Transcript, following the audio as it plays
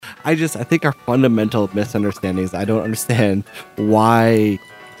I think our fundamental misunderstanding is I don't understand why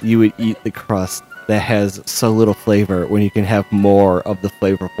you would eat the crust that has so little flavor when you can have more of the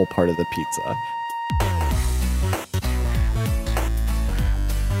flavorful part of the pizza.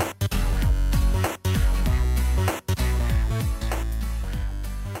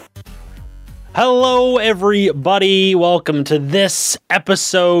 Hello, everybody. Welcome to this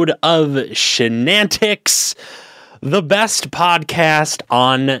episode of Shenantics, the best podcast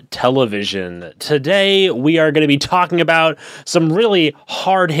on television. Today, we are going to be talking about some really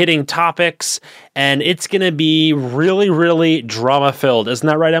hard-hitting topics, and it's going to be really, really drama-filled. Isn't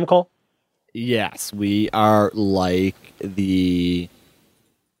that right, M. Cole? Yes, we are like the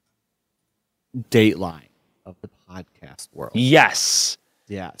Dateline of the podcast world. Yes.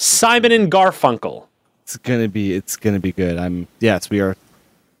 Yeah, Simon and Garfunkel. It's gonna be good. We are.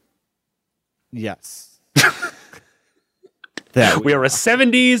 Yes. We are a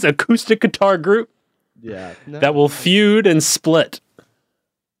 70s acoustic guitar group that will feud and split.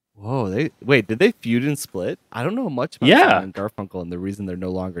 Whoa, did they feud and split? I don't know much about Simon and Garfunkel and the reason they're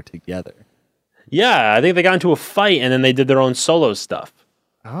no longer together. Yeah, I think they got into a fight and then they did their own solo stuff.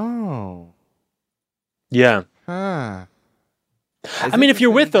 Oh. Yeah. Huh. I mean, if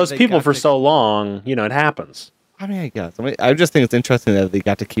you're with those people for so long, you know, it happens. I mean, I guess. I just think it's interesting that they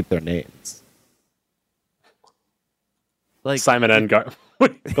got to keep their names. Like Simon and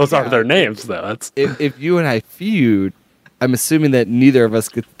those are their names, though. That's if you and I feud, I'm assuming that neither of us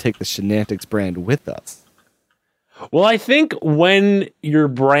get to take the Shenantics brand with us. Well, I think when your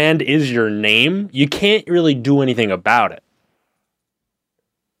brand is your name, you can't really do anything about it.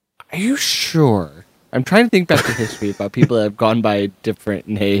 Are you sure? I'm trying to think back to history about people that have gone by a different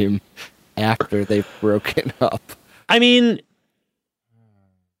name after they've broken up. I mean,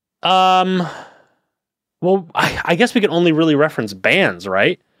 well, I guess we can only really reference bands,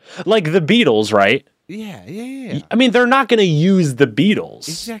 right? Like the Beatles, right? Yeah. I mean, they're not going to use the Beatles.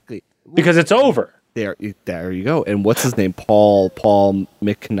 Exactly. Because it's over. There you go. And what's his name? Paul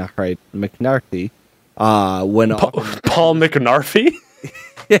McCartney. Paul McCartney?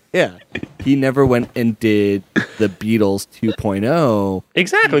 Yeah. He never went and did the Beatles 2.0.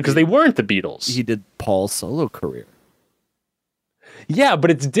 Exactly, because they weren't the Beatles. He did Paul's solo career. Yeah, but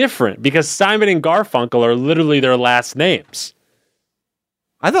it's different because Simon and Garfunkel are literally their last names.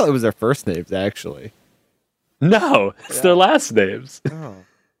 I thought it was their first names, actually. No, it's their last names. Oh.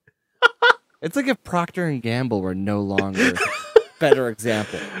 It's like if Procter and Gamble were no longer... Better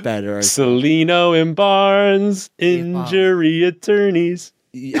example. Celino and Barnes, injury attorneys.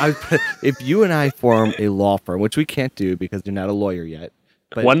 If you and I form a law firm, which we can't do because you're not a lawyer yet,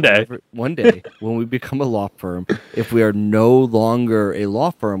 but one day when we become a law firm, if we are no longer a law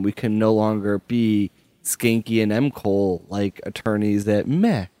firm, we can no longer be Skanky and M. Cole like attorneys that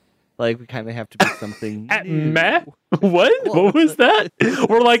meh. Like we kind of have to be something at new. Meh? What was that?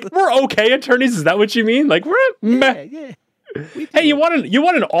 We're okay attorneys. Is that what you mean? Like we're at meh. Yeah. Hey, you want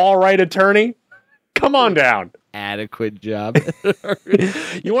an all right attorney? Come on down. Adequate job.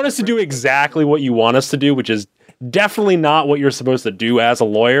 You want us to do exactly what you want us to do, which is definitely not what you're supposed to do as a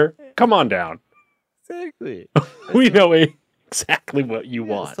lawyer. Come on down. Exactly. We know exactly what you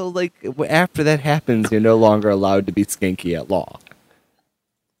want. So, like, after that happens, you're no longer allowed to be Skanky at law.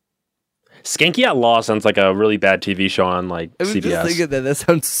 Skanky at Law sounds like a really bad TV show on like CBS. I was just thinking that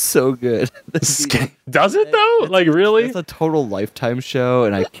sounds so good. Does it though? Like really? It's a total Lifetime show,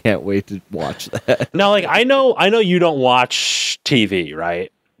 and I can't wait to watch that. Now, like I know you don't watch TV,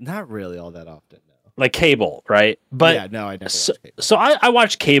 right? Not really all that often, no. Like cable, right? But yeah, no, I never watch cable. So I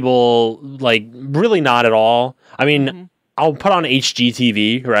watch cable, like really not at all. I mean, I'll put on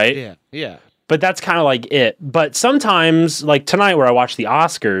HGTV, right? Yeah. But that's kind of like it. But sometimes, like tonight where I watch the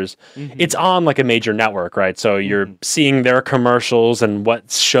Oscars, it's on like a major network, right? So you're seeing their commercials and what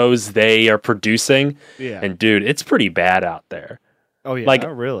shows they are producing. Yeah. And dude, it's pretty bad out there. Oh, yeah. Like,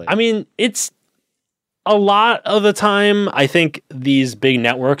 really? I mean, it's a lot of the time, I think these big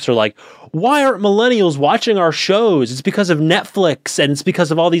networks are like, why aren't millennials watching our shows? It's because of Netflix and it's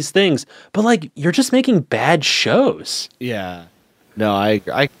because of all these things. But like, you're just making bad shows. Yeah. No, I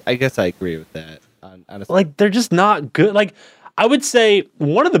guess I agree with that. Honestly. Like, they're just not good. Like, I would say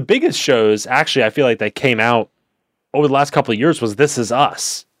one of the biggest shows, actually, I feel like that came out over the last couple of years was This Is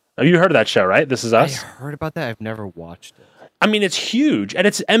Us. Have you heard of that show, right? This Is Us? I heard about that. I've never watched it. I mean, it's huge, and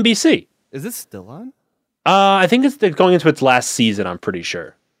it's NBC. Is it still on? I think it's going into its last season, I'm pretty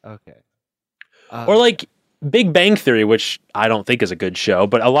sure. Okay. Or like Big Bang Theory, which I don't think is a good show,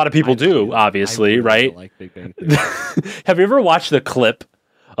 but a lot of people do, obviously, right? Like Big Bang Theory. Have you ever watched the clip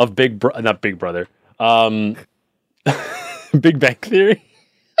of not Big Brother, Big Bang Theory?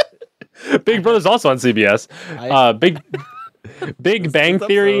 Big Brother's also on CBS. Big Bang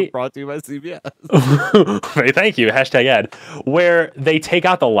Theory. Brought to you by CBS. Hey, thank you. Hashtag ad. Where they take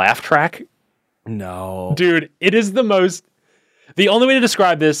out the laugh track. No. Dude, it is the most... The only way to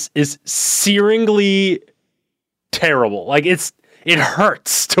describe this is searingly terrible. Like, it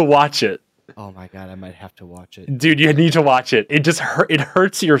hurts to watch it. Oh my god, I might have to watch it. Dude, you need to watch it. It just it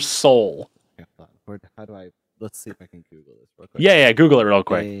hurts your soul. How do I... Let's see if I can Google this real quick. Yeah, Google it real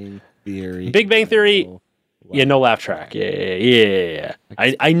quick. Big Bang Theory. No laugh track. Yeah.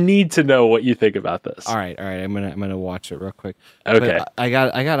 I need to know what you think about this. All right. I'm gonna watch it real quick. Okay. But I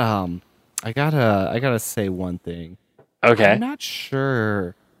gotta say one thing. Okay. I'm not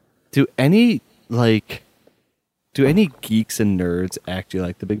sure. Do any geeks and nerds actually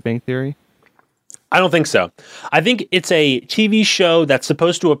like The Big Bang Theory? I don't think so. I think it's a TV show that's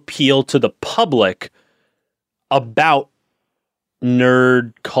supposed to appeal to the public about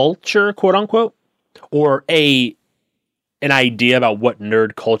nerd culture, quote unquote, or an idea about what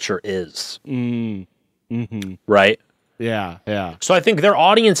nerd culture is. Mm-hmm. Right? Yeah. So I think their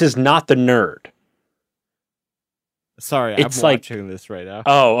audience is not the nerd. Sorry, it's I'm watching this right now.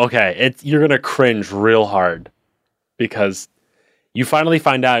 Oh, okay. You're gonna cringe real hard because you finally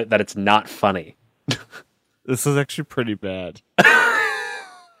find out that it's not funny. This is actually pretty bad.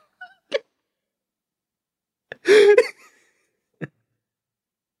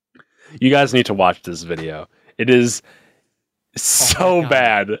 You guys need to watch this video. It is so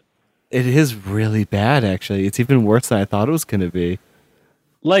bad. It is really bad, actually. It's even worse than I thought it was going to be.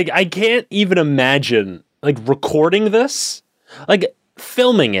 Like, I can't even imagine, like, recording this, like,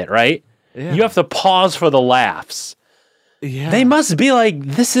 filming it, right? Yeah. You have to pause for the laughs. Yeah. They must be like,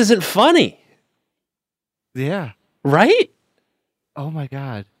 this isn't funny. Yeah. Right? Oh my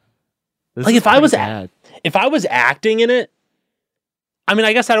god. Like, if I was acting in it, I mean,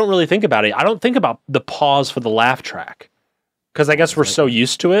 I guess I don't really think about it. I don't think about the pause for the laugh track. Because I guess we're so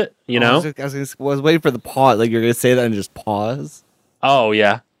used to it, you know? I was waiting for the pause. Like, you're going to say that and just pause. Oh,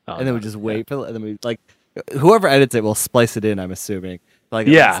 yeah. And then we just wait for it. And then we, like, whoever edits it will splice it in, I'm assuming. Like,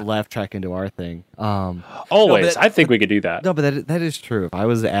 yeah. Laugh track into our thing. Always. I think we could do that. No, but that is true. If I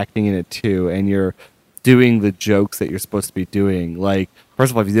was acting in it too, and you're doing the jokes that you're supposed to be doing, like,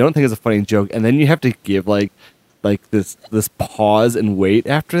 first of all, if you don't think it's a funny joke, and then you have to give, like this pause and wait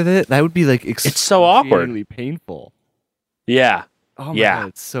after that would be, like, it's so awkward. Painful. Yeah. Oh my god,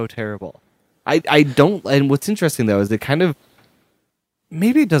 it's so terrible. I don't, and what's interesting though is it kind of,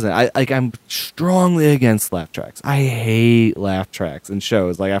 maybe it doesn't. I'm strongly against laugh tracks. I hate laugh tracks in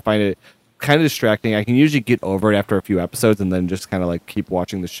shows. Like, I find it kind of distracting. I can usually get over it after a few episodes and then just kind of like keep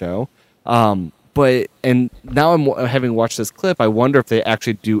watching the show. But now I'm having watched this clip, I wonder if they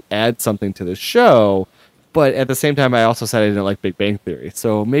actually do add something to the show. But at the same time, I also said I didn't like Big Bang Theory,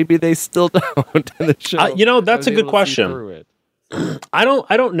 so maybe they still don't in the show. That's a good question. I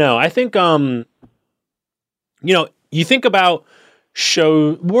don't know. I think you think about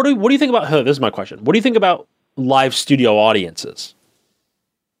show. What do you think about? This is my question. What do you think about live studio audiences?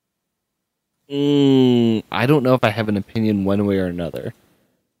 I don't know if I have an opinion one way or another.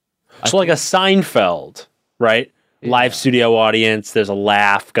 So, like a Seinfeld, right? Yeah. Live studio audience. There's a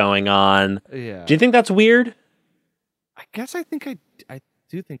laugh going on. Yeah. Do you think that's weird? I guess I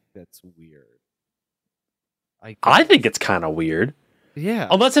do think that's weird. I think it's kind of weird. Yeah.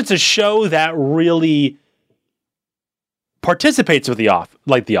 Unless it's a show that really participates with the Office.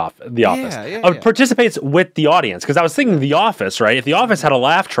 Yeah. Participates with the audience. Because I was thinking The Office, right? If The Office had a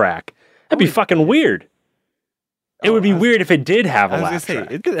laugh track, that'd be fucking weird. It would be weird if it did have a laugh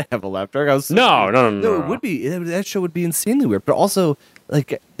track. It didn't have a laugh track. No. It would be. That show would be insanely weird. But also,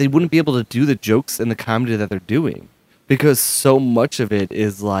 like, they wouldn't be able to do the jokes and the comedy that they're doing because so much of it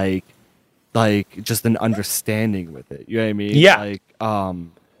is like just an understanding with it. You know what I mean? Yeah. Like,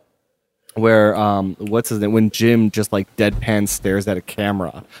 where what's his name, when Jim just like deadpan stares at a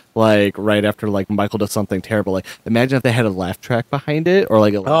camera like right after like Michael does something terrible. Like, imagine if they had a laugh track behind it or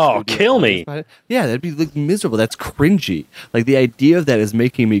like kill me. Yeah, that'd be like miserable. That's cringy. Like, the idea of that is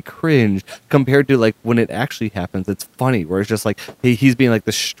making me cringe compared to like when it actually happens. It's funny where it's just like he's being like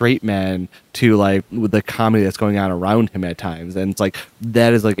the straight man to like with the comedy that's going on around him at times, and it's like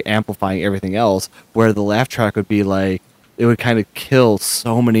that is like amplifying everything else, where the laugh track would be like, it would kind of kill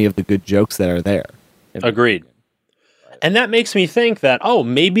so many of the good jokes that are there. Agreed. And that makes me think that,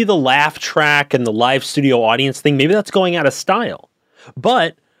 maybe the laugh track and the live studio audience thing, maybe that's going out of style.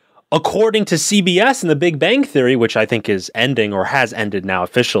 But according to CBS and The Big Bang Theory, which I think is ending or has ended now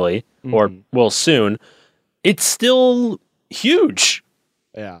officially, or will soon, it's still huge.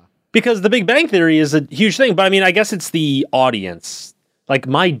 Yeah. Because The Big Bang Theory is a huge thing. But I mean, I guess it's the audience. Like,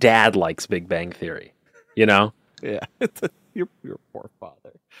 my dad likes Big Bang Theory, you know? Yeah. Your poor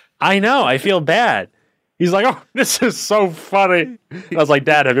father. I know. I feel bad. He's like, oh, this is so funny. I was like,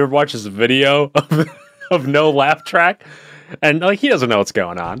 Dad, have you ever watched this video of no laugh track? And like, he doesn't know what's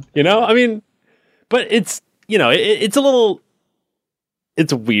going on, you know? I mean, but it's, you know, it's a little,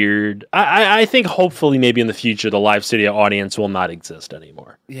 it's weird. I think hopefully maybe in the future, the live studio audience will not exist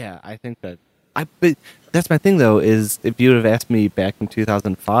anymore. Yeah, I think that, but that's my thing though, is if you would have asked me back in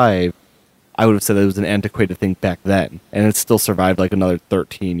 2005, I would have said it was an antiquated thing back then, and it still survived like another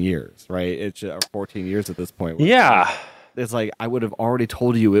 13 years, right? It's 14 years at this point. Yeah. It's like I would have already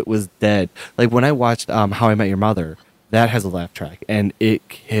told you it was dead. Like when I watched How I Met Your Mother, that has a laugh track, and it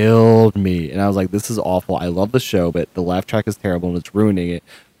killed me. And I was like, this is awful. I love the show, but the laugh track is terrible, and it's ruining it.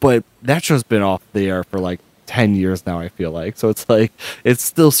 But that show's been off the air for like 10 years now, I feel like. So it's like, it's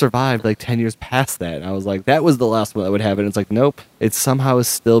still survived like 10 years past that. And I was like, that was the last one that would have it. And it's like, nope, it somehow is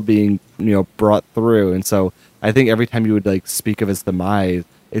still being, brought through. And so I think every time you would like speak of its demise,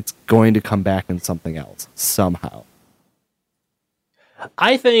 it's going to come back in something else somehow.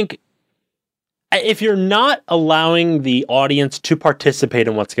 I think if you're not allowing the audience to participate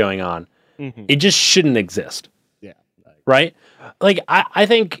in what's going on, it just shouldn't exist. Yeah. Right? Like, I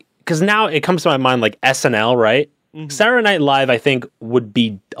think, because now it comes to my mind like SNL, right? Saturday Night Live, I think, would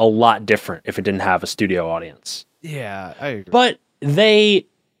be a lot different if it didn't have a studio audience. Yeah, I agree. But they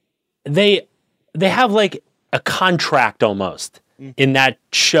have like a contract almost in that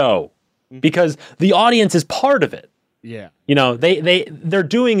show because the audience is part of it. Yeah. You know, they're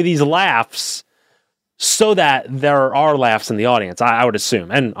doing these laughs so that there are laughs in the audience, I would assume,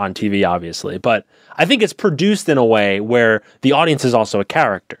 and on TV, obviously. But I think it's produced in a way where the audience is also a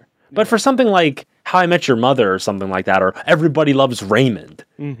character. But for something like How I Met Your Mother or something like that, or Everybody Loves Raymond,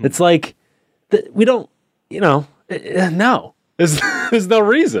 it's like, we don't, no. There's no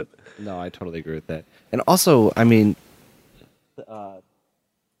reason. No, I totally agree with that. And also, I mean,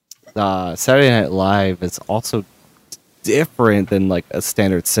 Saturday Night Live is also different than like a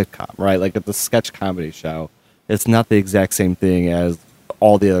standard sitcom, right? Like at the sketch comedy show, it's not the exact same thing as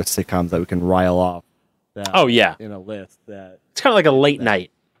all the other sitcoms that we can rile off. In a list that it's kind of like a late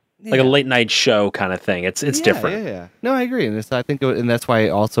night, like a late night show kind of thing. It's different. Yeah. No, I agree, and I think, and that's why it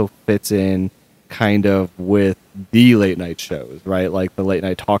also fits in kind of with the late night shows, right? Like the late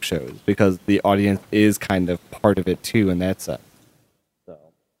night talk shows, because the audience is kind of part of it too in that sense.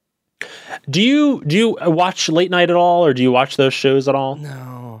 Do you watch late night at all, or do you watch those shows at all?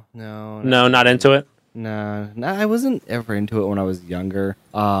 No, not into it. No, I wasn't ever into it when I was younger.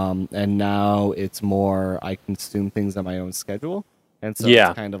 And now it's more I consume things on my own schedule, and so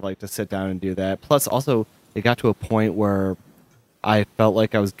it's kind of like to sit down and do that. Plus, also, it got to a point where I felt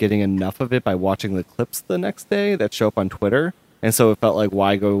like I was getting enough of it by watching the clips the next day that show up on Twitter, and so it felt like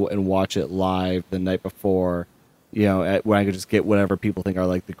why go and watch it live the night before. When I could just get whatever people think are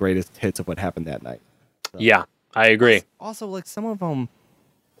like the greatest hits of what happened that night. So. Yeah, I agree. Also, like some of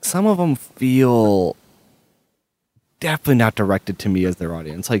them feel definitely not directed to me as their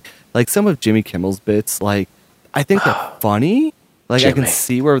audience. Like some of Jimmy Kimmel's bits, like I think they're funny. Like Jimmy. I can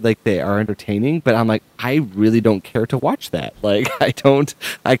see where like they are entertaining, but I'm like, I really don't care to watch that. Like I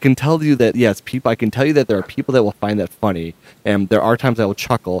can tell you that I can tell you that there are people that will find that funny, and there are times I will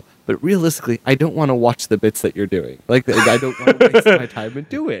chuckle. But realistically, I don't want to watch the bits that you're doing. Like, I don't want to waste my time and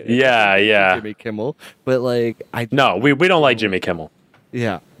do it. Yeah. Jimmy Kimmel, but like, no, we don't like Jimmy Kimmel.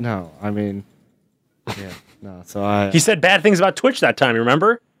 Yeah, no, I mean, yeah, no. So he said bad things about Twitch that time. You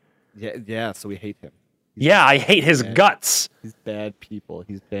remember? Yeah. So we hate him. I hate his guts. He's bad people.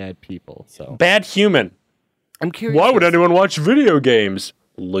 So bad human. I'm curious. Why would anyone watch video games?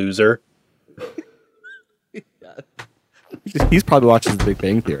 Loser. He's probably watches The Big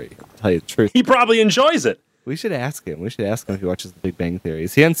Bang Theory. To tell you the truth, he probably enjoys it. We should ask him. If he watches The Big Bang Theory.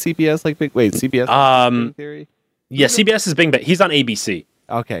 Is he on CBS? CBS. Big Bang Theory. Yeah, CBS is Big Bang. He's on ABC.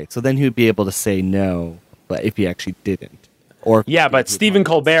 Okay, so then he would be able to say no, but if he actually didn't, but Stephen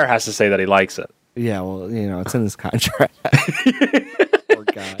Colbert has to say that he likes it. Yeah, well, it's in his contract. Poor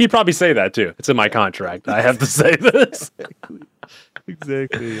guy. He'd probably say that too. It's in my contract. I have to say this.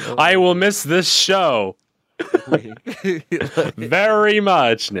 Exactly. I will miss this show. Very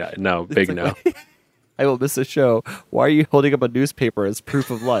much. No, big no. I will miss the show. Why are you holding up a newspaper as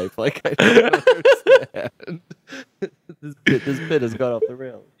proof of life? Like, I don't understand. This bit has gone off the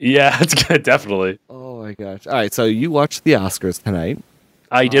rails. Yeah, it's good, definitely. Oh my gosh. All right, so you watched the Oscars tonight.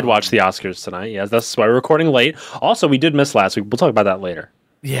 I did watch the Oscars tonight. Yes, that's why we're recording late. Also, we did miss last week. We'll talk about that later.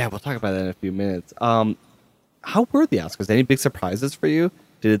 Yeah, we'll talk about that in a few minutes. How were the Oscars? Any big surprises for you?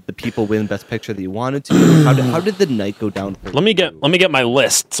 Did the people win Best Picture that you wanted to? How did the night go down for Let me get my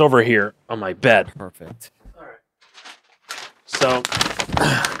list. It's over here on my bed. Perfect. So,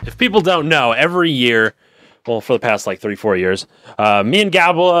 if people don't know, every year, well, for the past like 34 years, me and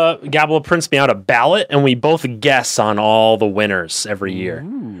Gabla prints me out a ballot, and we both guess on all the winners every year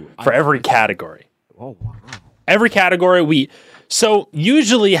for every category. Oh, wow. Every category so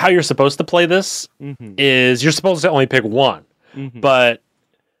usually how you're supposed to play this is you're supposed to only pick one, but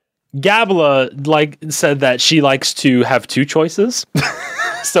Gabla said that she likes to have two choices,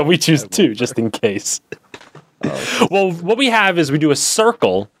 so we choose two just in case. Well, what we have is we do a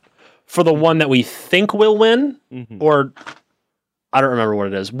circle for the one that we think will win, or I don't remember what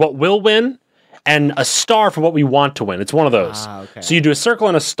it is. What will win, and a star for what we want to win. It's one of those. Okay. So you do a circle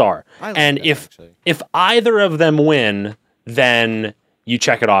and a star, and if either of them win, then you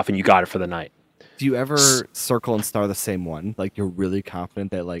check it off and you got it for the night. Do you ever circle and star the same one? Like you're really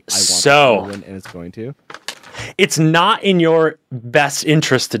confident that like I want to win and it's going to? It's not in your best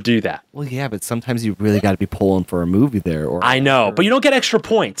interest to do that. Well, yeah, but sometimes you really got to be pulling for a movie there. Or I know, but you don't get extra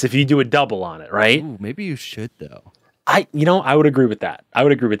points if you do a double on it, right? Ooh, maybe you should though. I would agree with that.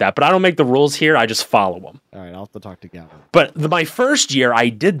 But I don't make the rules here. I just follow them. All right, I'll have to talk to Gavin. But my first year, I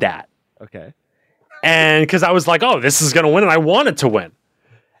did that. Okay. And because I was like, oh, this is going to win, and I wanted to win.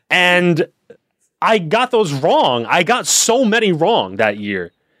 And I got those wrong. I got so many wrong that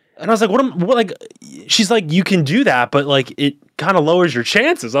year. And I was like, she's like, you can do that, but like it kind of lowers your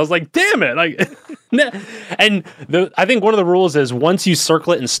chances. I was like, damn it. Like, and I think one of the rules is once you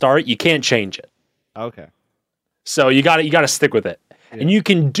circle it and start, you can't change it. Okay. So you got to stick with it. Yeah. And you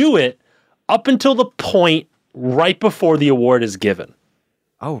can do it up until the point right before the award is given.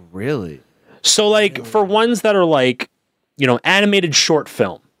 Oh, really? So like for ones that are like, animated short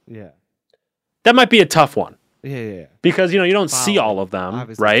film. Yeah. That might be a tough one. Yeah. Because, you don't see all of them,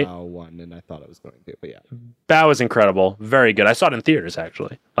 obviously right? Bao won, and I thought it was going to, but yeah. Bao is incredible. Very good. I saw it in theaters,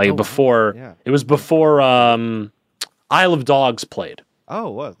 actually. Like before, yeah. It was before Isle of Dogs played. Oh,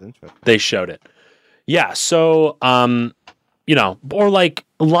 it was. Interesting. They showed it. Yeah, so, or like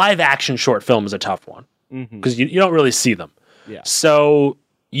live action short film is a tough one. Because you don't really see them. Yeah. So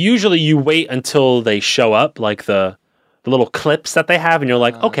usually you wait until they show up, like the little clips that they have, and you're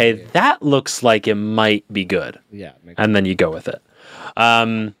like, okay, that looks like it might be good. Yeah. And then you go with it.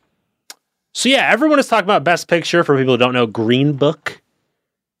 So yeah, everyone is talking about Best Picture. For people who don't know, Green Book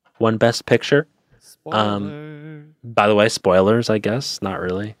won Best Picture. Spoiler. By the way, spoilers, I guess. Not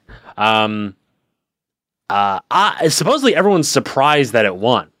really. Supposedly everyone's surprised that it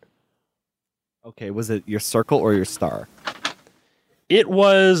won. Okay, was it your circle or your star? It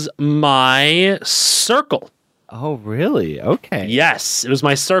was my circle. Oh, really? Okay. Yes, it was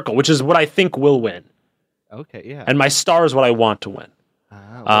my circle, which is what I think will win. Okay, yeah. And my star is what I want to win.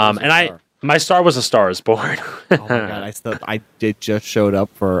 My star was A Star Is Born. Oh my god, it just showed up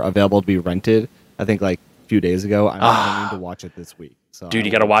for available to be rented. I think like a few days ago. I'm planning to watch it this week. So dude,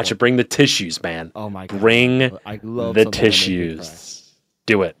 you got to watch it. Bring the tissues, man. Oh my god. Bring I love the tissues.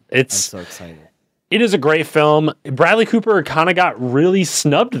 Do it. I'm so excited. It is a great film. Bradley Cooper kind of got really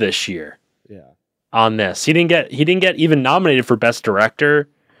snubbed this year. Yeah. On this, he didn't get even nominated for Best Director.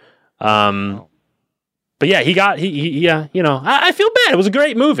 But yeah, I feel bad. It was a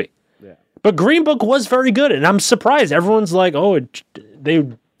great movie. Yeah. But Green Book was very good, and I'm surprised. Everyone's like, oh, they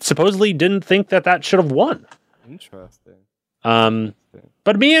supposedly didn't think that should have won. Interesting.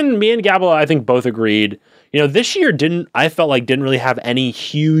 But me and Gabla, I think both agreed. This year didn't really have any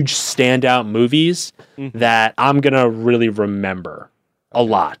huge standout movies that I'm gonna really remember a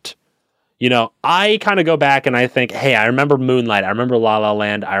lot. I kind of go back and I think, hey, I remember Moonlight, I remember La La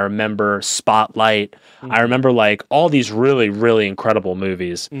Land, I remember Spotlight, I remember like all these really, really incredible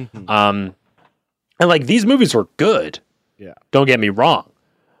movies. And like these movies were good. Yeah. Don't get me wrong.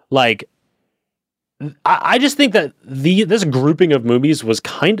 Like, I just think that this grouping of movies was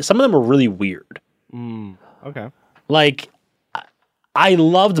some of them were really weird. Okay. Like, I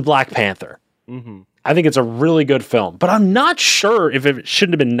loved Black Panther. I think it's a really good film, but I'm not sure if it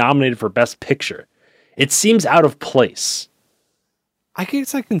shouldn't have been nominated for Best Picture. It seems out of place. I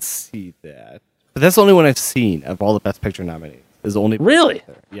guess I can see that. But that's the only one I've seen of all the Best Picture nominees. Is the only really?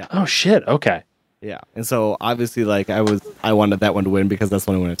 Yeah. Oh shit. Okay. Yeah. And so obviously, like I wanted that one to win because that's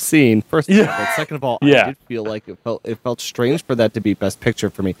the only one I've seen. First of all, but second of all, I did feel like it felt strange for that to be Best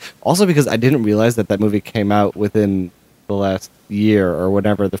Picture for me. Also because I didn't realize that movie came out within the last year or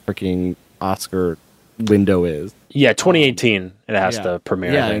whatever the freaking Oscar window is. Yeah, 2018 it has to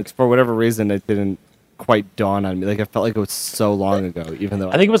premiere. Yeah, I think. and for whatever reason it didn't quite dawn on me. Like I felt like it was so long ago, even though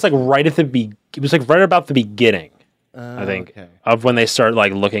I think it was like right about the beginning. I think, Okay. of when they start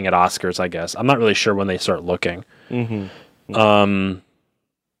like looking at Oscars. I guess I'm not really sure when they start looking. Mm-hmm.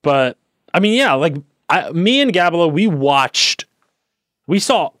 But I mean, yeah, like me and Gabula,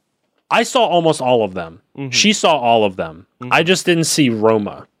 I saw almost all of them. Mm-hmm. She saw all of them. Mm-hmm. I just didn't see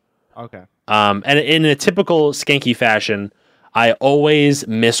Roma. Okay. And in a typical Skanky fashion, I always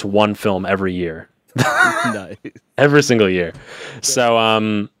miss one film every year. Nice. Every single year.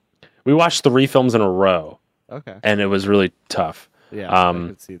 So we watched 3 films in a row, Okay. and it was really tough. Yeah, I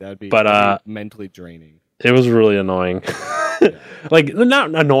could see that'd be mentally draining. It was really annoying. Yeah. Like,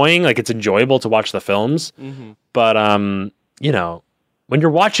 not annoying, like it's enjoyable to watch the films, Mm-hmm. but you know, when you're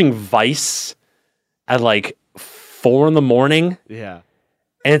watching Vice at like 4 a.m, Yeah.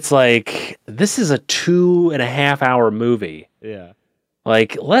 and it's like, this is a 2.5 hour movie. Yeah.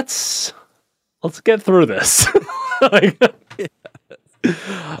 Like, let's get through this. Like,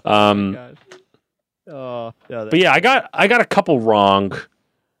 Gosh. Oh, yeah. but yeah, I got a couple wrong.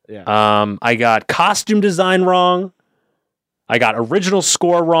 Yeah. I got costume design wrong. I got original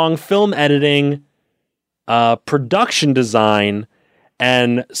score wrong, film editing, production design,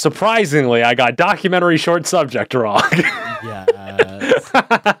 and surprisingly, I got documentary short subject wrong. Yes.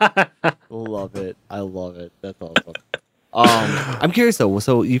 Love it. I love it. That's awesome. I'm curious though.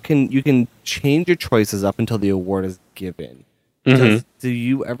 So you can change your choices up until the award is given. Do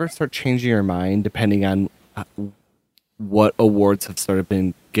you ever start changing your mind depending on what awards have started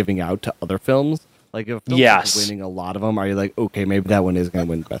been giving out to other films? Like if a film Yes. is winning a lot of them, are you like, okay, maybe that one is going to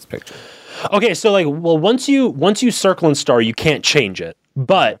win Best Picture? Okay, so like, well, once you circle and star, you can't change it,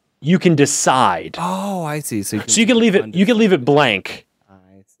 but you can decide. Oh, I see. So You can leave it blank, I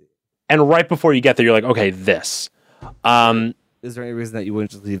see. and right before you get there, you're like, okay, this. Is there any reason that you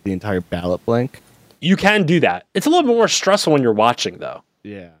wouldn't just leave the entire ballot blank? You can do that. It's a little bit more stressful when you're watching, though.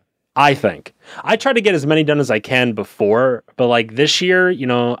 Yeah. I think. I try to get as many done as I can before, but like this year, you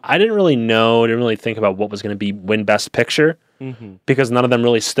know, I didn't really think about what was going to be win Best Picture because none of them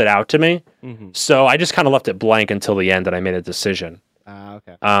really stood out to me. So I just kind of left it blank until the end and I made a decision.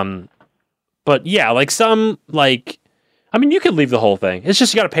 Okay. But yeah, like some, like, I mean, you could leave the whole thing. It's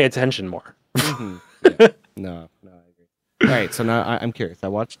just you got to pay attention more. Yeah. No, I agree. All right, so now I'm curious. I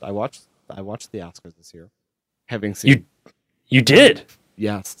watched the Oscars this year. Having seen You did?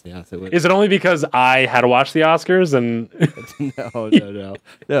 Yes, it was. Is it only because I had to watch the Oscars and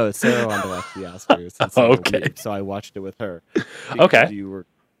No. Sarah wanted to watch the Oscars. And so Okay. so I watched it with her. Okay. You were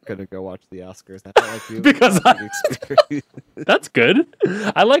gonna go watch the Oscars. I felt like you Because experience. that's good.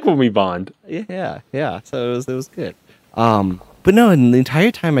 I like when we bond. Yeah. So it was good. But no, and the entire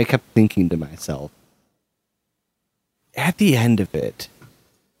time I kept thinking to myself, at the end of it,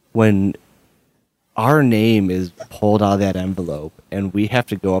 when our name is pulled out of that envelope and we have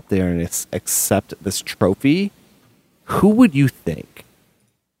to go up there and accept this trophy, who would you think?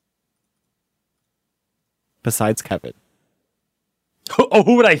 Besides Kevin. Oh,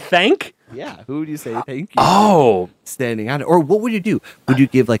 who would I thank? Yeah, who would you say thank you? Oh, Standing on it. Or what would you do? Would you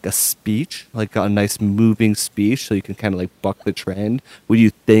give like a speech, like a nice moving speech so you can kind of like buck the trend? Would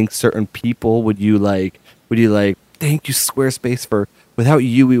you thank certain people? Would you like thank you Squarespace for without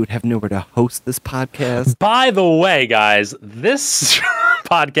you we would have nowhere to host this podcast? by the way, guys, this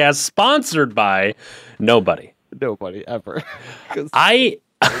podcast sponsored by nobody. Nobody ever. 'Cause-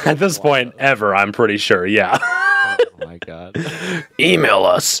 At this point ever, I'm pretty sure. Yeah. oh my god. Email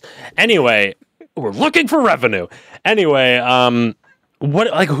us. Anyway, we're looking for revenue. Anyway,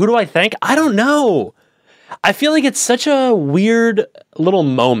 who do I thank? I don't know. I feel like it's such a weird little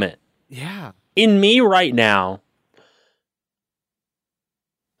moment Yeah. in me right now.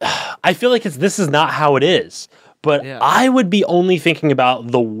 I feel like this is not how it is, but Yeah. I would be only thinking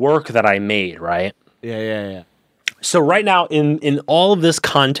about the work that I made, right? Yeah. So right now, in all of this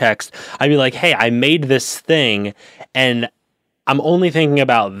context, I'd be like, hey, I made this thing, and I'm only thinking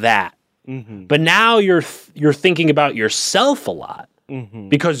about that. Mm-hmm. But now you're thinking about yourself a lot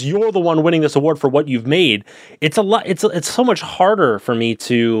because you're the one winning this award for what you've made. It's a lot. It's so much harder for me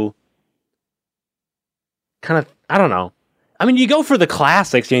to kind of, I don't know. I mean, you go for the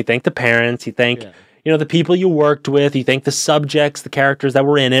classics. You thank the parents. You thank the people you worked with. You thank the subjects, the characters that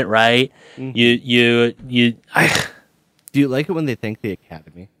were in it. Right? Mm-hmm. Do you like it when they thank the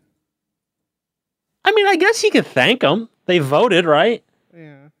Academy? I mean, I guess you could thank them. They voted, right?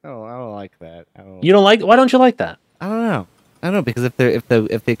 Yeah. Oh, I don't like that. You don't like? Why don't you like that? I don't know because if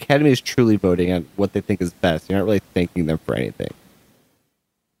the Academy is truly voting on what they think is best, you're not really thanking them for anything.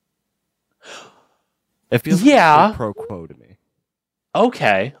 It feels like pro quo to me.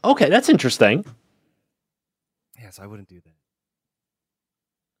 Okay, that's interesting. Yes, I wouldn't do that.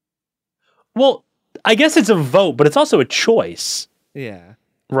 Well, I guess it's a vote, but it's also a choice, Yeah.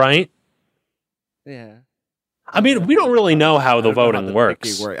 right? Yeah. I mean, we don't really know how the voting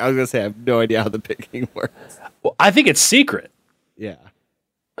works. I was gonna say I have no idea how the picking works. Well, I think it's secret Yeah.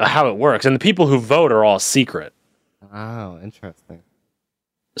 how it works, and the people who vote are all secret. Oh, interesting.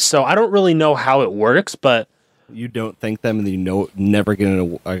 So I don't really know how it works, but You don't thank them, and you never get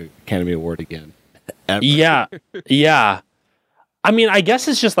an Academy Award again. Ever. yeah, yeah. I mean, I guess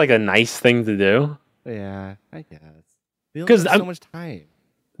it's just like a nice thing to do. Yeah, I guess. Because so much time.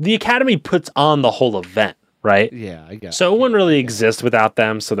 The Academy puts on the whole event, right? Yeah, I guess. So it wouldn't really exist without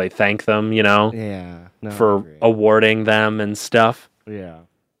them, so they thank them, Yeah. No, I for agree. awarding them and stuff. Yeah.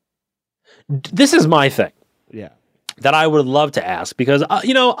 This is my thing Yeah. that I would love to ask because,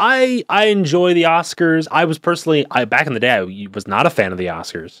 I enjoy the Oscars. I was personally, back in the day, I was not a fan of the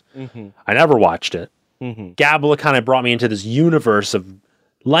Oscars. Mm-hmm. I never watched it. Mm-hmm. Gabla kind of brought me into this universe of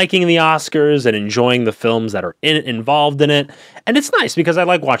liking the Oscars and enjoying the films that are involved in it. And it's nice because I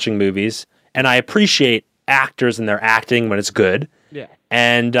like watching movies and I appreciate actors and their acting when it's good. Yeah.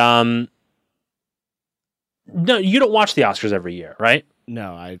 And no, you don't watch the Oscars every year, right?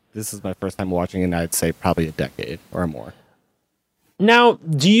 No, this is my first time watching it, and I'd say probably a decade or more. Now,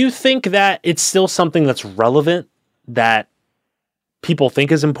 do you think that it's still something that's relevant that people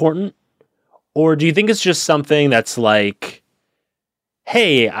think is important? Or do you think it's just something that's like,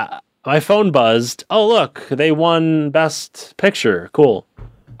 hey, my phone buzzed. Oh, look, they won Best Picture. Cool.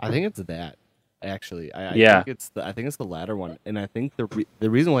 I think it's that, actually. I Yeah. think it's the latter one, and I think the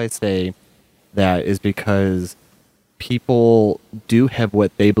reason why I say that is because people do have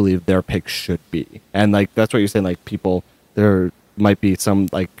what they believe their pick should be, and like that's what you're saying. Like there might be some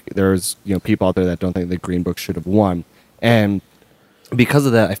there's people out there that don't think the Green Book should have won, and because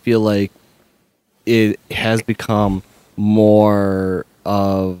of that, I feel like it has become more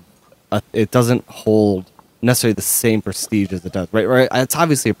of it doesn't hold necessarily the same prestige as it does, right? It's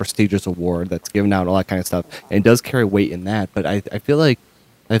obviously a prestigious award that's given out, all that kind of stuff, and it does carry weight in that. But I feel like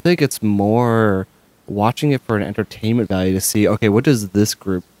it's more watching it for an entertainment value to see, okay, what does this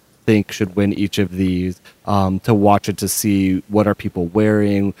group think should win each of these? To watch it to see what are people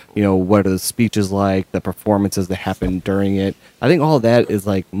wearing, what are the speeches like, the performances that happen during it. I think all of that is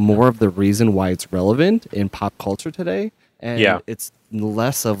like more of the reason why it's relevant in pop culture today, and it's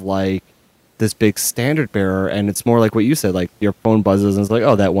less of like this big standard bearer, and it's more like what you said, like your phone buzzes and it's like,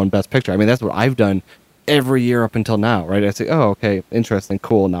 oh, that won Best Picture. I mean, that's what I've done every year up until now, right? I say, oh, okay, interesting,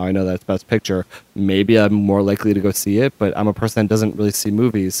 cool. Now I know that's Best Picture. Maybe I'm more likely to go see it, but I'm a person that doesn't really see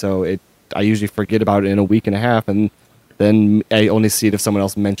movies, so I usually forget about it in a week and a half, and then I only see it if someone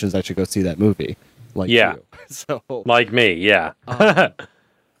else mentions I should go see that movie. Like you. So like me, yeah.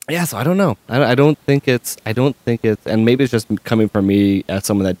 Yeah, so I don't know. I don't think it's, and maybe it's just coming from me as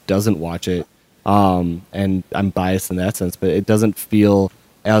someone that doesn't watch it, and I'm biased in that sense, but it doesn't feel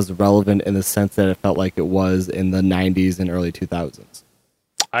as relevant in the sense that it felt like it was in the 90s and early 2000s.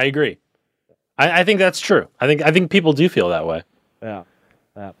 I agree. I think that's true. I think people do feel that way. Yeah.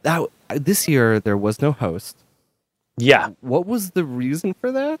 Now, this year there was no host. Yeah. What was the reason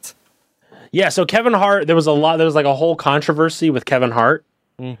for that? Yeah, so Kevin Hart, there was like a whole controversy with Kevin Hart.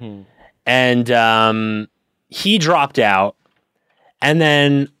 Mm-hmm. And he dropped out. And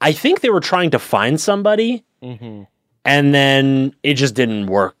then I think they were trying to find somebody. Mm-hmm. And then it just didn't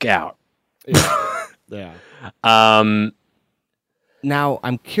work out. Yeah. Now,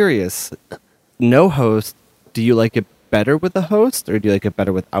 I'm curious. No host, do you like it better with the host, or do you like it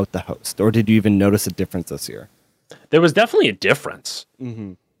better without the host? Or did you even notice a difference this year? There was definitely a difference.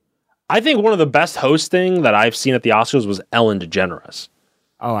 Mm-hmm. I think one of the best hosting that I've seen at the Oscars was Ellen DeGeneres.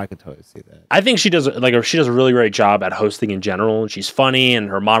 Oh, I could totally see that. I think she does a really great job at hosting in general, and she's funny, and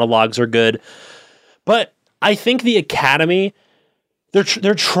her monologues are good. But I think the Academy, they're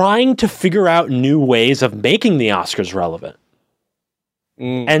trying to figure out new ways of making the Oscars relevant.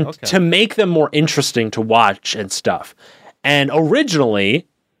 To make them more interesting to watch and stuff. And originally,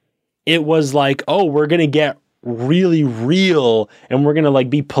 it was like, oh, we're going to get really real, and we're going to like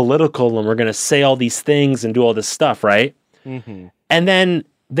be political, and we're going to say all these things and do all this stuff, right? Mm-hmm. And then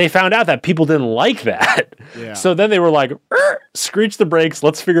they found out that people didn't like that. Yeah. So then they were like, screech the brakes,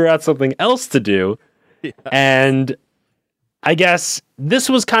 let's figure out something else to do. Yeah. And I guess this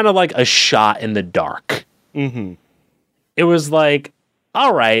was kind of like a shot in the dark. Mm-hmm. It was like,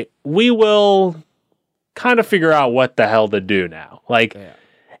 all right, we will kind of figure out what the hell to do now. Like,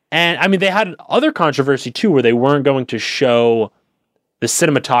 and I mean, they had other controversy too, where they weren't going to show the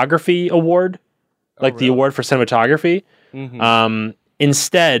cinematography award, the award for cinematography. Mm-hmm.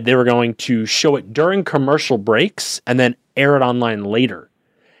 Instead, they were going to show it during commercial breaks and then air it online later.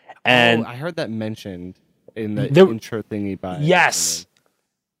 And I heard that mentioned in the There- intro thingy by yes.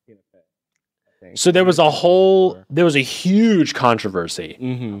 I think. So there was a huge controversy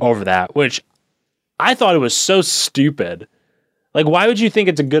Mhm. over that, which I thought it was so stupid. Like, why would you think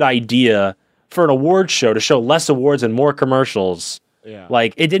it's a good idea for an award show to show less awards and more commercials? Yeah.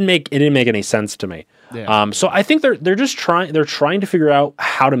 Like, it didn't make any sense to me. Yeah. So I think they're just trying to figure out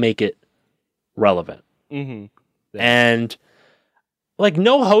how to make it relevant. Mhm. Yeah. And like,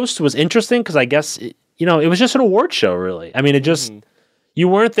 no host was interesting because I guess it was just an award show, really. I mean, it just you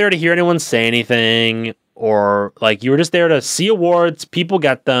weren't there to hear anyone say anything, or like you were just there to see awards. People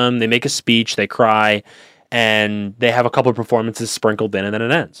get them, they make a speech, they cry, and they have a couple of performances sprinkled in, and then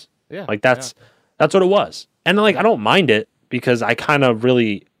it ends. Yeah. Like that's what it was. And like, I don't mind it because I kind of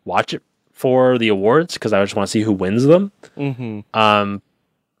really watch it for the awards because I just want to see who wins them. Mhm. And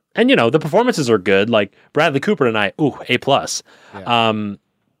the performances are good. Like Bradley Cooper tonight, A+. Yeah.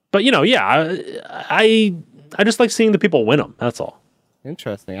 But I just like seeing the people win them. That's all.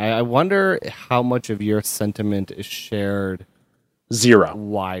 Interesting. I wonder how much of your sentiment is shared 0.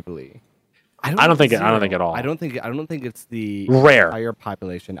 widely. I don't think at all. I don't think it's the Rare. entire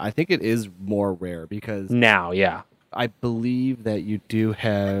population. I think it is more rare because Now, yeah. I believe that you do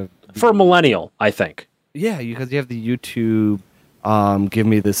have For a millennial, I think. because you have the YouTube give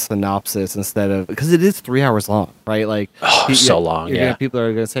me this synopsis instead of because it is 3 hours long, right? Like So long, you're yeah. gonna- people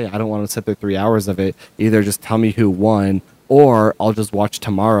are gonna say, I don't want to sit through 3 hours of it. Either just tell me who won, or I'll just watch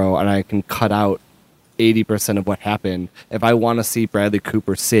tomorrow and I can cut out 80% of what happened. If I want to see Bradley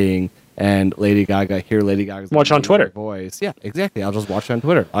Cooper sing and Lady Gaga's Watch on amazing Twitter. voice, yeah, exactly. I'll just watch it on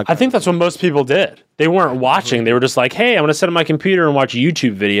Twitter. I think that's what most people did. They weren't watching. They were just like, hey, I'm going to sit on my computer and watch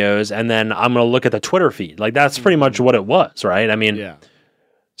YouTube videos, and then I'm going to look at the Twitter feed. Like, that's pretty much what it was, right? I mean, yeah.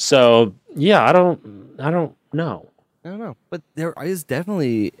 so, yeah, I don't know. I don't know, but there is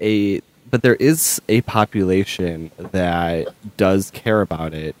definitely a population that does care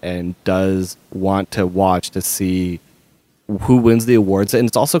about it and does want to watch to see who wins the awards, and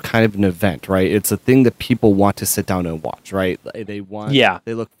it's also kind of an event, right? It's a thing that people want to sit down and watch, right? They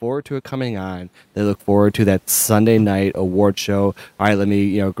look forward to it coming on. They look forward to that Sunday night award show. All right, let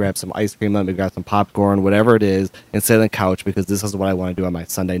me grab some ice cream, let me grab some popcorn, whatever it is, and sit on the couch because this is what I want to do on my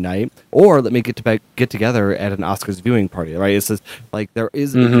Sunday night. Or let me get together at an Oscars viewing party, right? It's just like there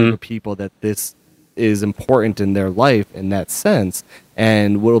is a group of people that this is important in their life in that sense.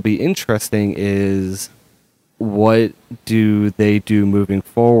 And what will be interesting is, what do they do moving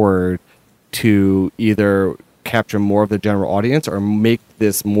forward to either capture more of the general audience or make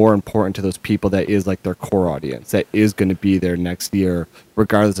this more important to those people that is like their core audience that is going to be there next year,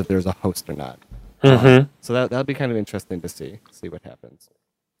 regardless if there's a host or not. So that'll be kind of interesting to see what happens.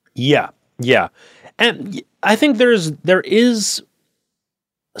 Yeah, and I think there is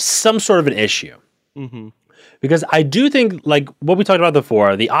some sort of an issue because I do think, like what we talked about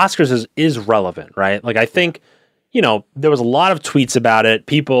before, the Oscars is relevant, right? Like I think there was a lot of tweets about it.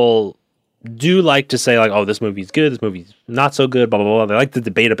 People do like to say like, oh, this movie's good, this movie's not so good, blah blah blah. They like to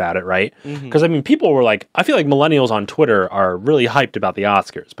debate about it, right? Because I mean, people were like, I feel like millennials on Twitter are really hyped about the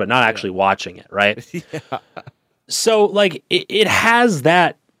Oscars, but not actually watching it, right? Yeah. So like it has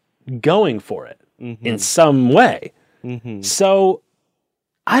that going for it in some way. So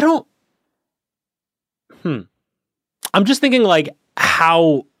I don't. I'm just thinking like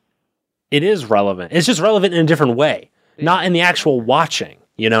how it is relevant. It's just relevant in a different way, not in the actual watching.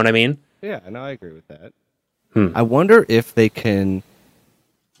 You know what I mean? Yeah, no, I agree with that. I wonder if they can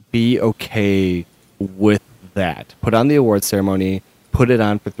be okay with that. Put on the awards ceremony, put it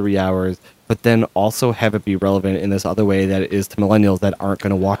on for 3 hours, but then also have it be relevant in this other way that it is to millennials that aren't going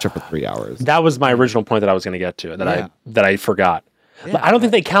to watch it for 3 hours. That was my original point that I was going to get to that I forgot. Yeah, But I don't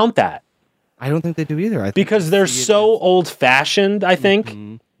think they count that I don't think they do either. I think because they're so old-fashioned, I think,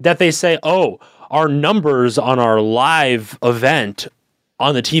 that they say, oh, our numbers on our live event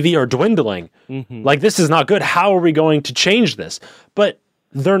on the TV are dwindling. Like, this is not good. How are we going to change this? But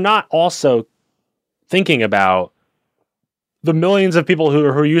they're not also thinking about the millions of people who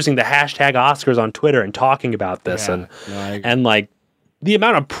are using the hashtag Oscars on Twitter and talking about this, and like the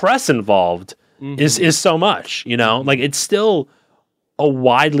amount of press involved is so much. Like it's still a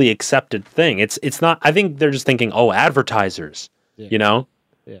widely accepted thing. It's not. I think they're just thinking, oh, advertisers. Yeah.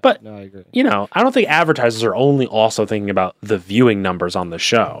 But no, I agree. I don't think advertisers are only also thinking about the viewing numbers on the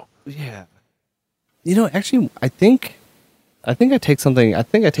show. Yeah. Actually, I think I take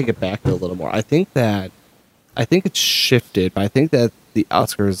it back a little more. I think it's shifted, but I think that the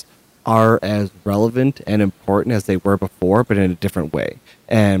Oscars are as relevant and important as they were before, but in a different way.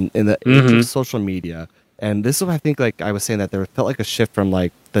 And in the age of social media, and this is what I think, like I was saying, that there felt like a shift from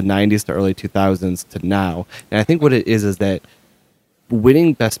like the 90s to early 2000s to now. And I think what it is that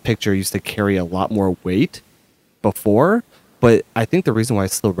winning Best Picture used to carry a lot more weight before, but I think the reason why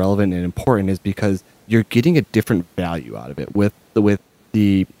it's still relevant and important is because you're getting a different value out of it with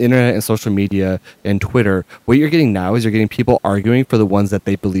the internet and social media and Twitter. What you're getting now is you're getting people arguing for the ones that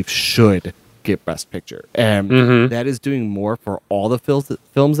they believe should get Best Picture, and that is doing more for all the films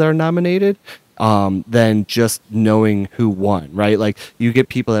that are nominated than just knowing who won, right? Like, you get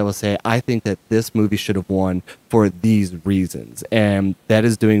people that will say, I think that this movie should have won for these reasons, and that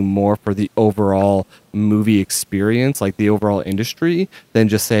is doing more for the overall movie experience, like the overall industry, than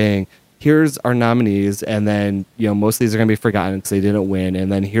just saying, here's our nominees, and then, you know, most of these are going to be forgotten because they didn't win,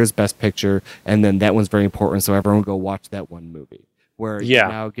 and then here's Best Picture, and then that one's very important, so everyone go watch that one movie. Where you're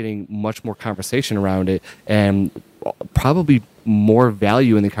now getting much more conversation around it, and probably more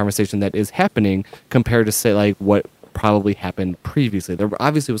value in the conversation that is happening compared to, say, like what probably happened previously. There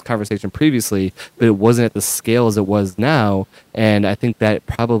obviously was conversation previously, but it wasn't at the scale as it was now, and I think that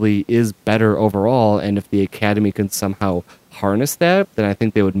probably is better overall, and if the Academy can somehow harness that, then I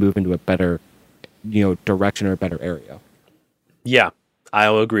think they would move into a better, you know, direction or a better area. Yeah,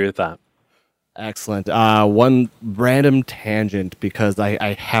 I'll agree with that. Excellent. One random tangent, because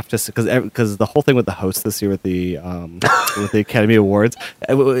I have to, because the whole thing with the host this year with the with the Academy Awards,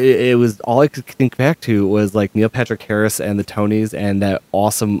 it was all I could think back to was like Neil Patrick Harris and the Tonys and that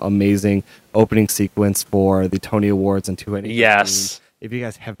awesome, amazing opening sequence for the Tony Awards in 2018. Yes. If you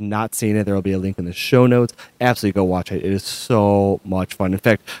guys have not seen it, there will be a link in the show notes. Absolutely go watch it. It is so much fun. In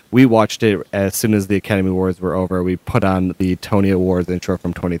fact, we watched it as soon as the Academy Awards were over. We put on the Tony Awards intro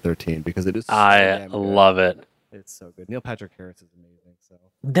from 2013 because it is so I love it. It's so good. Neil Patrick Harris is amazing. So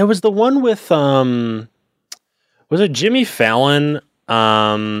there was the one with was it Jimmy Fallon?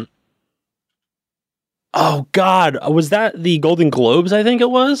 Oh God, was that the Golden Globes? I think it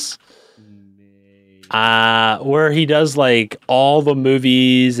was. Where he does like all the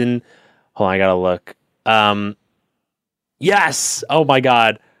movies and hold on, I gotta look. Yes. Oh my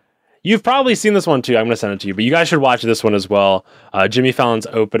God. You've probably seen this one too. I'm gonna send it to you, but you guys should watch this one as well. Jimmy Fallon's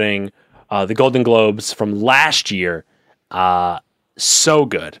opening the Golden Globes from last year. So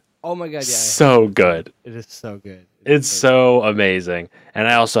good. Oh my God, yeah. So good. It is so good. It's so amazing. And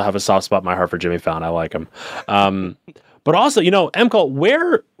I also have a soft spot in my heart for Jimmy Fallon. I like him. But also, you know, MCall,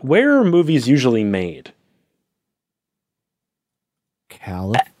 where are movies usually made?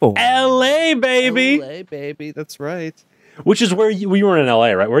 California. LA, baby. LA, baby. That's right. Which is where you were in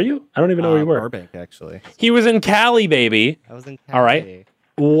LA, right? Were you? I don't even know where you were. Burbank, actually. He was in Cali, baby. I was in Cali. All right.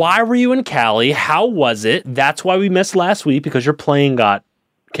 Why were you in Cali? How was it? That's why we missed last week, because your plane got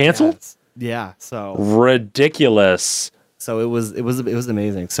canceled. Yeah. So ridiculous. So it was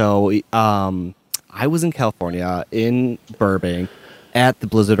amazing. So I was in California, in Burbank, at the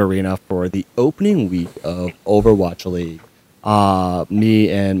Blizzard Arena for the opening week of Overwatch League. Me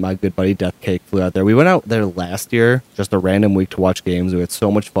and my good buddy Death Cake flew out there. We went out there last year, just a random week to watch games. We had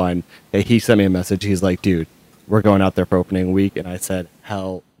so much fun. And he sent me a message. He's like, dude, we're going out there for opening week. And I said,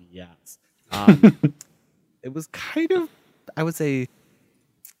 hell yes. It was kind of, I would say,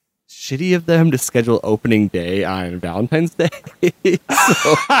 shitty of them to schedule opening day on Valentine's Day.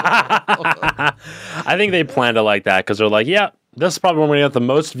 I think they planned it like that because they're like, yeah, this is probably when we get the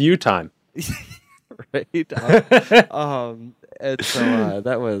most view time. Right. And so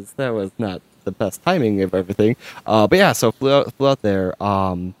that was not the best timing of everything. But yeah, so flew out there.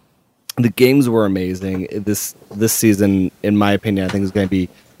 The games were amazing. This season, in my opinion, I think is going to be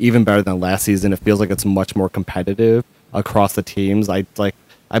even better than last season. It feels like it's much more competitive across the teams. I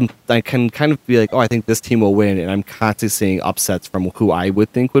can kind of be like, oh, I think this team will win, and I'm constantly seeing upsets from who I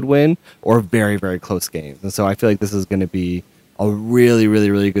would think would win, or very, very close games. And so I feel like this is going to be a really, really,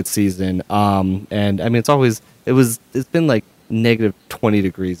 really good season. And I mean, it's been like negative 20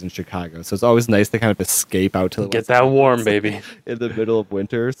 degrees in Chicago, so it's always nice to kind of escape out to the get that warm, baby, in the middle of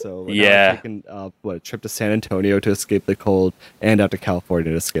winter. So yeah, taking a trip to San Antonio to escape the cold, and out to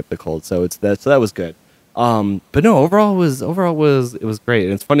California to escape the cold. So that was good. But no, overall it was great.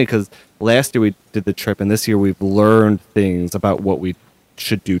 And it's funny because last year we did the trip, and this year we've learned things about what we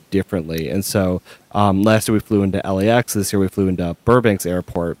should do differently. And so last year we flew into LAX. This year we flew into Burbank's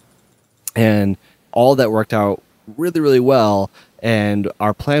airport, and all that worked out really, really well. And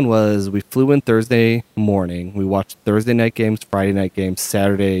our plan was we flew in Thursday morning. We watched Thursday night games, Friday night games,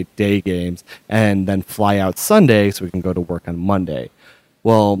 Saturday day games, and then fly out Sunday so we can go to work on Monday.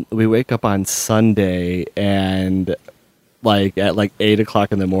 Well, we wake up on Sunday and at 8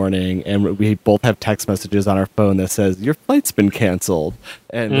 o'clock in the morning, and we both have text messages on our phone that says your flight's been canceled,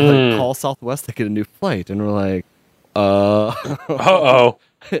 and we're like, call Southwest to get a new flight, and we're like, uh-oh.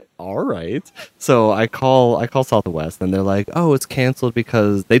 All right. So I call Southwest and they're like, "Oh, it's canceled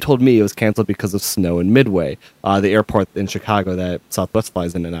because they told me it was canceled because of snow in Midway, the airport in Chicago that Southwest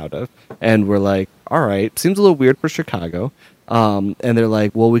flies in and out of." And we're like, "All right, seems a little weird for Chicago." And they're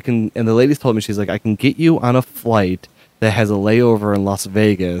like, "Well, we can." And the lady told me, she's like, "I can get you on a flight that has a layover in Las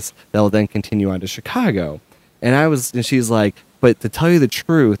Vegas that will then continue on to Chicago." And she's like, "But to tell you the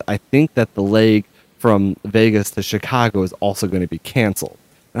truth, I think that the leg from Vegas to Chicago is also going to be canceled."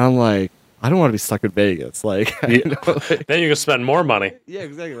 And I'm like, I don't want to be stuck in Vegas. Like, Yeah. Then you can spend more money. yeah,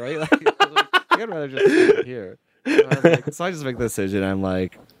 exactly, right? Like, I'd rather just stay here. So I just make the decision. I'm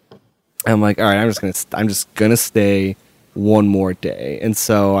like, all right, I'm just gonna stay one more day. And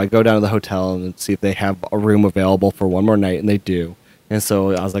so I go down to the hotel and see if they have a room available for one more night, and they do. And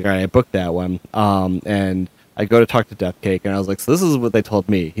so I was like, all right, I booked that one. And I go to talk to Death Cake, and I was like, so this is what they told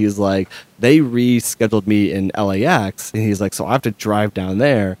me. He's like, they rescheduled me in LAX, and he's like, so I have to drive down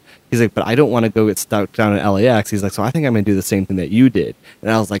there. He's like, but I don't want to go get stuck down in LAX. He's like, so I think I'm going to do the same thing that you did.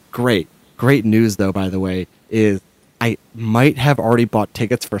 And I was like, great. Great news, though, by the way, is I might have already bought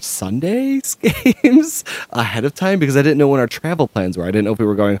tickets for Sunday's games ahead of time because I didn't know when our travel plans were. I didn't know if we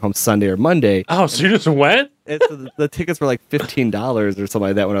were going home Sunday or Monday. Oh, so you just went? The tickets were like $15 or something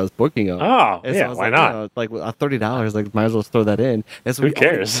like that when I was booking them. Oh, and yeah, so I was why like, not? Like $30, like might as well throw that in. And so Who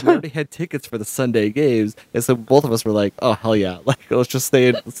cares? We already had tickets for the Sunday games, and so both of us were like, "Oh hell yeah! Like let's just stay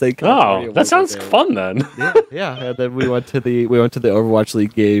in California." Oh, that sounds fun then. Yeah. And then we went to the Overwatch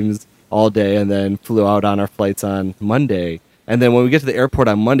League games all day, and then flew out on our flights on Monday. And then when we get to the airport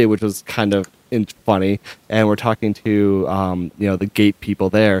on Monday, which was kind of funny, and we're talking to the gate people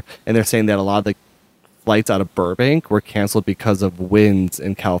there, and they're saying that a lot of the flights out of Burbank were canceled because of winds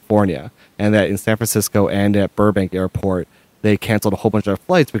in California, and that in San Francisco and at Burbank Airport they canceled a whole bunch of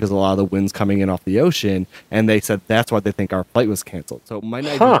flights because of a lot of the winds coming in off the ocean, and they said that's why they think our flight was canceled. So it might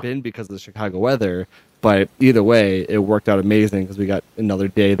not have been because of the Chicago weather, but either way, it worked out amazing because we got another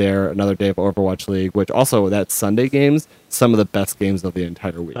day there, another day of Overwatch League, which also that Sunday games, some of the best games of the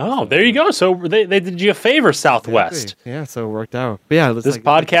entire week. Oh, there you go. So they did you a favor, Southwest. Exactly. Yeah, so it worked out. But yeah, This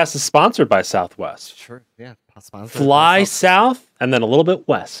podcast is sponsored by Southwest. Sure, yeah. Fly south and then a little bit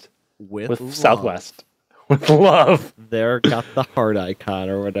west with Southwest. With love. They're got the heart icon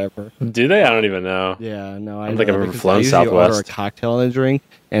or whatever. Do they? I don't even know. Yeah, no, I don't think I've ever flown I usually Southwest. order a cocktail and a drink,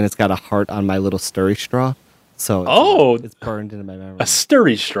 and it's got a heart on my little stirry straw. So it's burned into my memory. A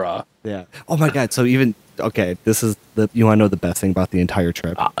sturdy straw. Yeah. Oh my god. So this is you want to know the best thing about the entire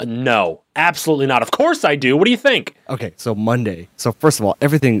trip? No, absolutely not. Of course I do. What do you think? Okay, so Monday. So first of all,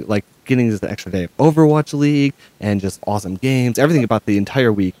 everything like getting this extra day of Overwatch League and just awesome games. Everything about the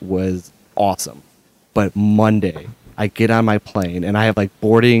entire week was awesome. But Monday, I get on my plane and I have like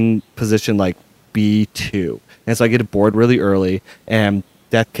boarding position like B2. And so I get aboard really early, and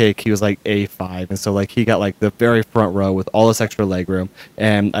Death Cake, he was like A5, and so like he got like the very front row with all this extra leg room.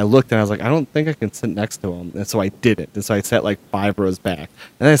 And I looked and I was like, I don't think I can sit next to him, and so I didn't. And so I sat like 5 rows back, and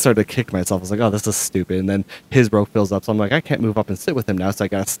then I started to kick myself. I was like, oh, this is stupid. And then his row fills up, so I'm like, I can't move up and sit with him now, so I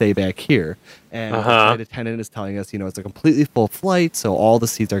gotta stay back here. And the flight attendant is telling us, it's a completely full flight, so all the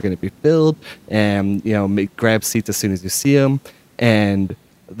seats are going to be filled, and grab seats as soon as you see them. And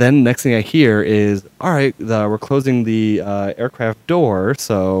then next thing I hear is, all right, we're closing the aircraft door,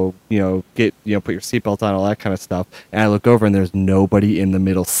 so put your seatbelt on, all that kind of stuff. And I look over and there's nobody in the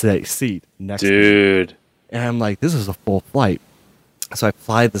middle seat next to me. Dude. And I'm like, this is a full flight. So I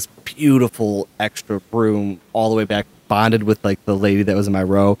fly this beautiful extra room all the way back, bonded with like the lady that was in my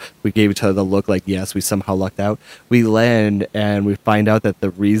row. We gave each other the look like, yes, we somehow lucked out. We land and we find out that the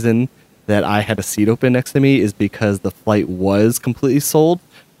reason that I had a seat open next to me is because the flight was completely sold,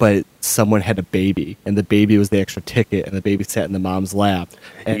 but someone had a baby, and the baby was the extra ticket, and the baby sat in the mom's lap.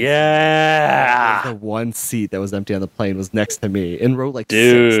 And the one seat that was empty on the plane was next to me in row like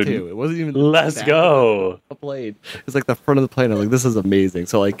 6 too. It wasn't even. Let's go. The plane. It was like the front of the plane. I was like, this is amazing.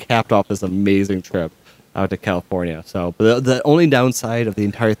 So like capped off this amazing trip out to California. So, but the only downside of the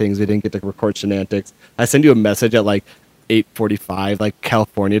entire thing is we didn't get to record Shenantics. I send you a message at like 8:45, like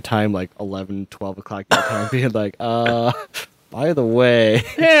California time, like 11, 12 o'clock your time, being like, by the way.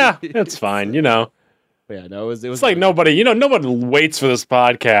 Yeah, it's fine, But yeah, no, it was it's like nobody waits for this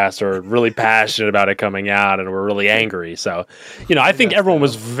podcast or really passionate about it coming out, and we're really angry. So, I think everyone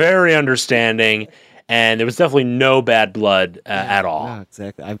was very understanding, and there was definitely no bad blood at all. Yeah,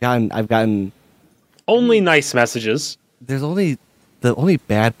 exactly. I've gotten only nice messages. The only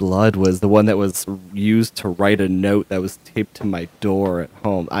bad blood was the one that was used to write a note that was taped to my door at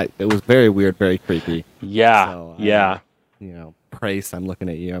home. It was very weird, very creepy. Yeah, so, yeah. Price, I'm looking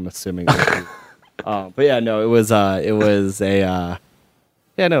at you. I'm assuming. But yeah, no, it was a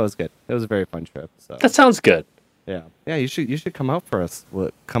Yeah, no, it was good. It was a very fun trip. So That sounds good. yeah. You should come out for us.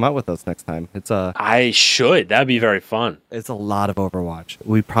 Come out with us next time. I should. That'd be very fun. It's a lot of Overwatch.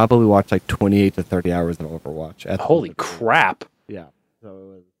 We probably watched like 28 to 30 hours of Overwatch. Holy crap. Yeah. So it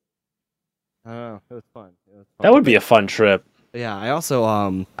was. I don't know. It was fun. That would be a fun trip. Yeah. I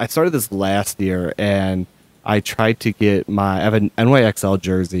also I started this last year and I tried to get I have an NYXL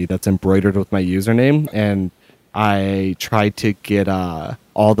jersey that's embroidered with my username, and I tried to get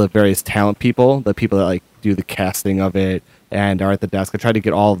all the various talent people, the people that like do the casting of it and are at the desk. I tried to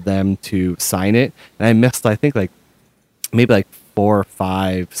get all of them to sign it, and I missed, I think, maybe 4 or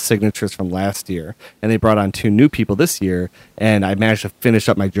 5 signatures from last year, and they brought on 2 new people this year, and I managed to finish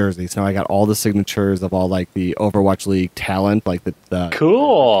up my jersey. So now I got all the signatures of all like the Overwatch League talent, like the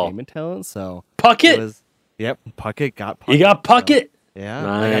Cool entertainment talent. So Puckett. Yep, Puckett got Puckett. You got Puckett. So, yeah,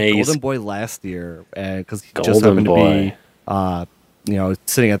 Nice. I got Golden Boy last year because he just Golden happened Boy. to be,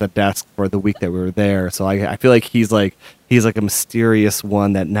 sitting at the desk for the week that we were there. So I feel like he's like a mysterious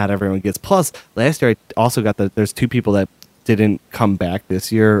one that not everyone gets. Plus, last year I also got there's 2 people that didn't come back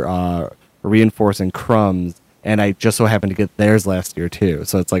this year, Reinforce and Crumbs, and I just so happened to get theirs last year too.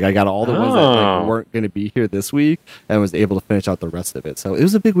 So it's like I got all the ones that weren't going to be here this week and was able to finish out the rest of it. So it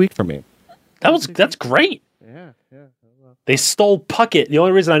was a big week for me. That's great. Yeah. They stole Puckett. The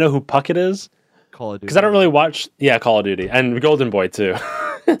only reason I know who Puckett is Call of Duty. because I don't really watch Call of Duty and Golden Boy too.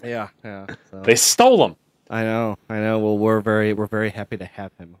 Yeah. So. They stole him. I know. Well, we're very happy to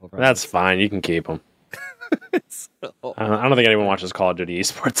have him. That's fine. You can keep him. I don't think anyone watches Call of Duty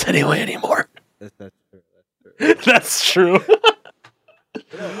esports anymore. That's true. That's true.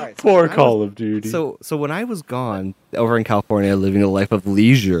 Poor Call of Duty. So when I was gone over in California, living a life of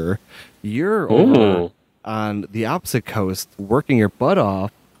leisure, you're over on the opposite coast, working your butt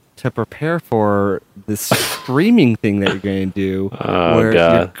off to prepare for this streaming thing that you're going to do, where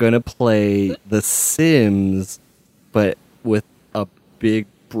you're going to play The Sims, but with a Big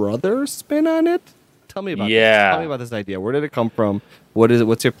Brother spin on it. Tell me about this. Tell me about this idea. Where did it come from? What is it?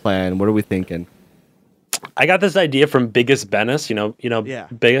 What's your plan? What are we thinking? I got this idea from Biggest Bennis.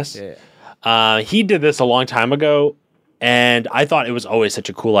 Biggest. Yeah. He did this a long time ago, and I thought it was always such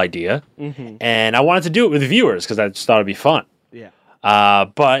a cool idea. Mm-hmm. And I wanted to do it with viewers because I just thought it'd be fun. Yeah.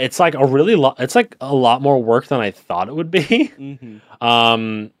 But it's like it's like a lot more work than I thought it would be.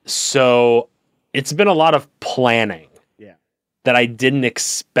 Mm-hmm. So it's been a lot of planning. Yeah. That I didn't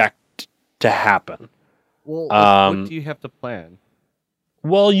expect to happen. Well, what do you have to plan?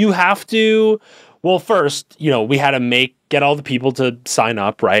 Well, you have to. Well, first, we had to get all the people to sign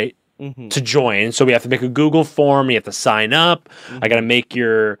up, right? Mm-hmm. To join. So we have to make a Google form. You have to sign up. Mm-hmm. I got to make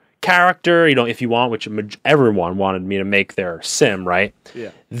your character, if you want, which everyone wanted me to make their sim, right? Yeah.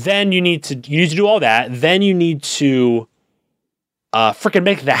 Then you need to do all that. Then you need to freaking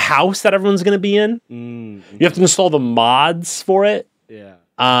make the house that everyone's going to be in. Mm-hmm. You have to install the mods for it. Yeah.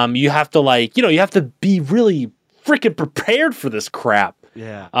 You have to you have to be really freaking prepared for this crap.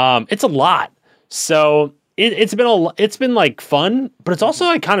 Yeah. It's a lot. So it's been like fun, but it's also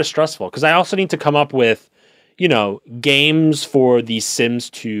like kind of stressful because I also need to come up with, games for these Sims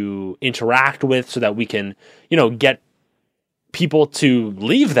to interact with so that we can, get people to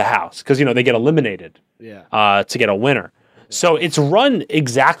leave the house because, they get eliminated. Yeah. To get a winner. Yeah. So it's run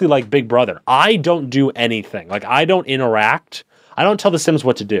exactly like Big Brother. I don't do anything. Like I don't interact. I don't tell the Sims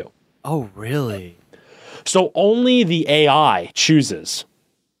what to do. Oh, really? So only the AI chooses.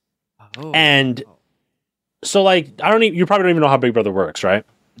 Oh. And so you probably don't even know how Big Brother works, right?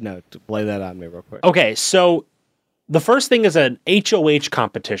 No, to play that on me real quick. Okay, so the first thing is an HOH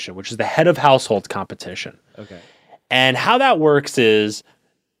competition, which is the head of household competition. Okay. And how that works is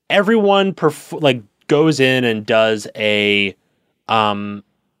everyone goes in and does a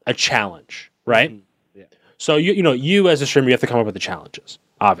challenge, right? Mm-hmm. Yeah. So you as a streamer, you have to come up with the challenges,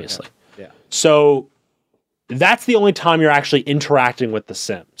 obviously. Okay. Yeah. So that's the only time you're actually interacting with the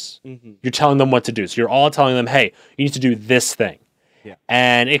Sims. Mm-hmm. You're telling them what to do. So you're all telling them, hey, you need to do this thing. Yeah.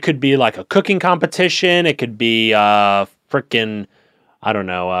 And it could be like a cooking competition. It could be freaking, I don't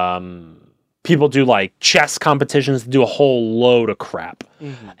know, people do like chess competitions, do a whole load of crap.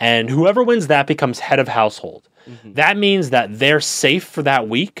 Mm-hmm. And whoever wins that becomes head of household. Mm-hmm. That means that they're safe for that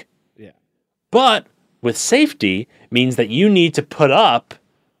week. Yeah. But with safety means that you need to put up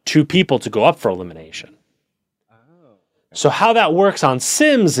 2 people to go up for elimination. So how that works on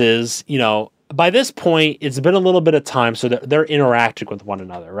Sims is, by this point, it's been a little bit of time, so they're interacting with one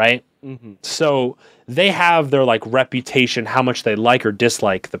another, right? Mm-hmm. So they have their reputation, how much they like or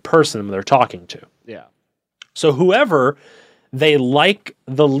dislike the person they're talking to. Yeah. So whoever they like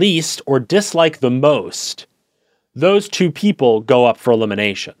the least or dislike the most, those two people go up for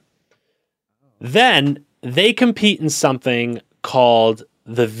elimination. Then they compete in something called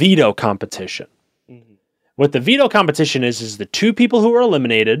the veto competition. What the veto competition is the two people who are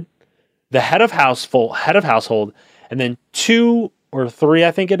eliminated, the head of household, and then 2 or 3,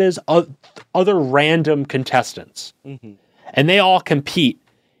 I think it is, other random contestants. And they all compete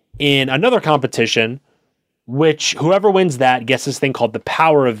in another competition, which whoever wins that gets this thing called the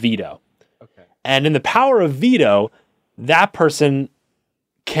power of veto. Okay. And in the power of veto, that person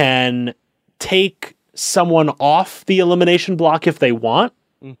can take someone off the elimination block if they want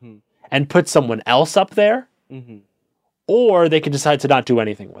and put someone else up there, or they can decide to not do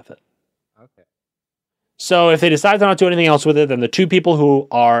anything with it. Okay. So if they decide to not do anything else with it, then the two people who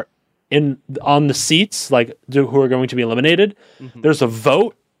are on the seats, who are going to be eliminated, there's a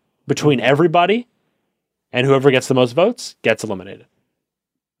vote between everybody, and whoever gets the most votes gets eliminated.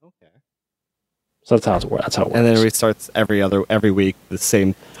 Okay. So that's how it works. And then it restarts every week. The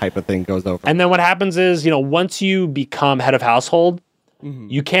same type of thing goes over. And then what happens is, once you become head of household,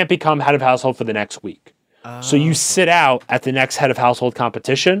 you can't become head of household for the next week. So you sit out at the next head of household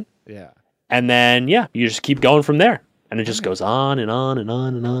competition. Yeah. And then, you just keep going from there. And it just goes on and on and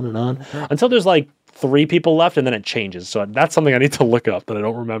on and on and on until there's 3 people left, and then it changes. So that's something I need to look up, but I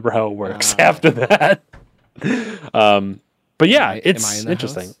don't remember how it works after that. But yeah, it's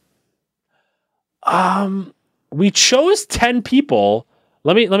interesting. We chose 10 people.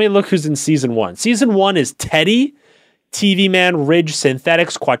 Let me look who's in season 1. Season 1 is Teddy, TV Man, Ridge,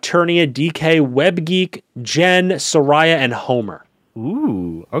 Synthetics, Quaternia, DK, WebGeek, Jen, Soraya, and Homer.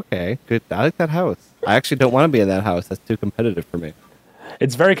 Ooh, okay. Good. I like that house. I actually don't want to be in that house. That's too competitive for me.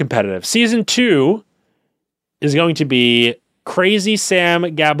 It's very competitive. Season 2 is going to be Crazy Sam,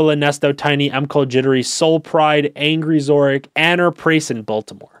 Gabala, Nesto, Tiny, Emcol, Jittery, Soul Pride, Angry Zorik, Anner, Prace, and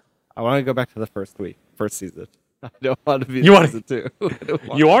Baltimore. I want to go back to the first season. I don't want to be in season 2.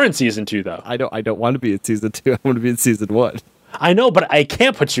 You are in season 2, though. I don't want to be in season 2. I want to be in season 1. I know, but I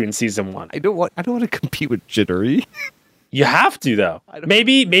can't put you in season 1. I don't want to compete with Jittery. You have to, though.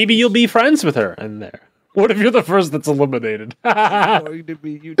 Maybe you'll be friends with her in there. What if you're the first that's eliminated? Going to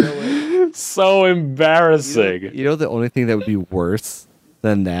be, it. So embarrassing. You know the only thing that would be worse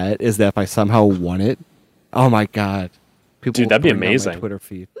than that is that if I somehow won it, oh my god, Dude, that'd be amazing. My Twitter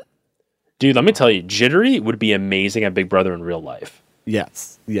feed. Dude, let me tell you, Jittery would be amazing at Big Brother in real life.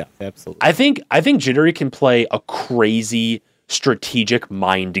 Yes, absolutely. I think Jittery can play a crazy strategic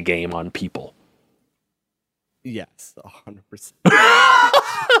mind game on people. Yes, 100%.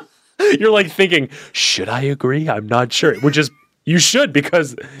 You're thinking, should I agree? I'm not sure. Which is, you should,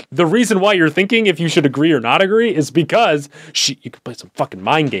 because the reason why you're thinking if you should agree or not agree is because you could play some fucking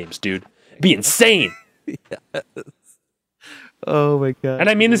mind games, dude. Be insane. Yes. Oh my god. And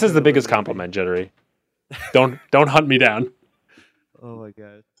I mean this is the biggest compliment, Jittery. Don't hunt me down. Oh my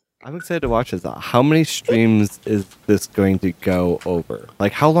god. I'm excited to watch this. How many streams is this going to go over?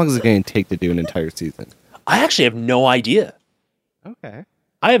 How long is it going to take to do an entire season? I actually have no idea. Okay.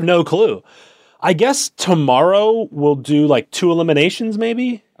 I have no clue. I guess tomorrow we'll do 2 eliminations,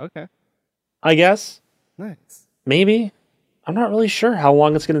 maybe? Okay. I guess. Nice. Maybe. I'm not really sure how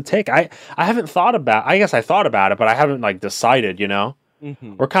long it's going to take. I haven't thought about I guess I thought about it, but I haven't decided,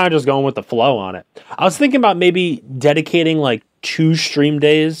 We're kind of just going with the flow on it. I was thinking about maybe dedicating 2 stream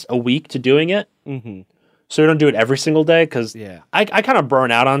days a week to doing it. So we don't do it every single day because I kind of burn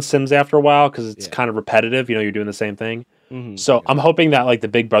out on Sims after a while because it's kind of repetitive. You're doing the same thing. So I'm hoping that the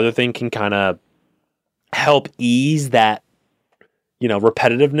Big Brother thing can kind of help ease that,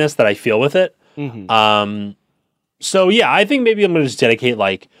 repetitiveness that I feel with it. So yeah, I think maybe I'm going to just dedicate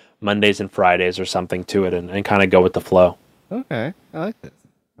Mondays and Fridays or something to it and kind of go with the flow. Okay. I like this.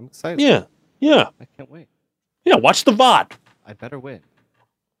 I'm excited. Yeah. I can't wait. Yeah, watch the VOD. I better win.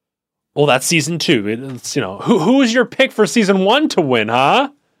 Well, that's season 2. It's, who is your pick for season 1 to win, huh?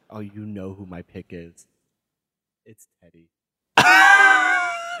 Oh, you know who my pick is. It's Teddy.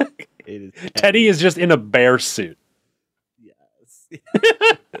 It is Teddy. Teddy is just in a bear suit. Yes.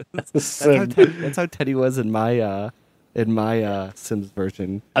 That's how Teddy was in my Sims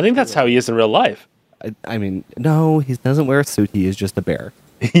version. I think that's how he is in real life. I mean, no, he doesn't wear a suit. He is just a bear.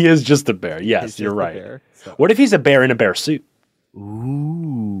 He is just a bear. Yes, you're right. Bear, so. What if he's a bear in a bear suit?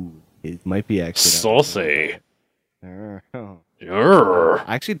 Ooh, it might be actually saucy. I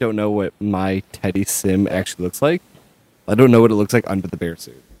Actually, don't know what my Teddy Sim actually looks like. I don't know what it looks like under the bear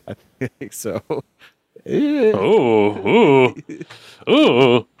suit. I think so. Ooh.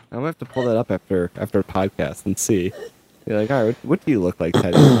 I'm gonna have to pull that up after a podcast and see. You're like, all right, what do you look like,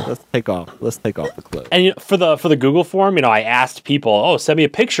 Teddy? Let's take off the clothes. And for the Google form, I asked people, "Oh, send me a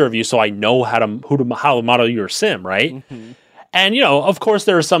picture of you so I know how to model your sim, right?" Mm-hmm. And of course,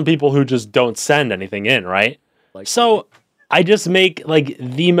 there are some people who just don't send anything in, right? So I just make like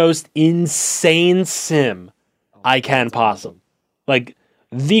the most insane sim I can possible, like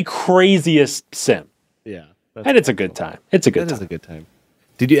the craziest sim. Yeah, And it's a good time. It's a good That time. is a good time.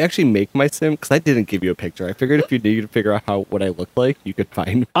 Did you actually make my sim? Because I didn't give you a picture. I figured if you needed to figure out what I looked like, you could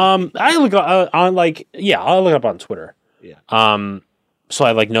find. I look on I'll look it up on Twitter. Yeah. So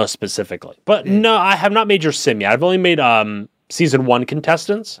I know specifically, but no, I have not made your sim yet. I've only made season 1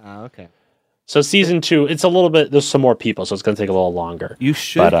 contestants. Okay. So season 2, it's a little bit. There's some more people, so it's going to take a little longer. You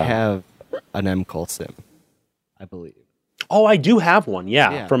should have an MCall sim, I believe. Oh, I do have one.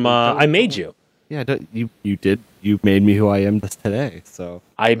 Yeah, Yeah, from I Made You. Yeah, you did. You made me who I am today. So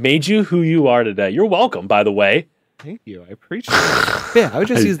I made you who you are today. You're welcome, by the way. thank you. I appreciate it. Yeah, I would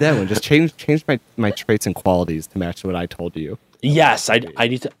just use that one. Just change my traits and qualities to match what I told you. Yes, I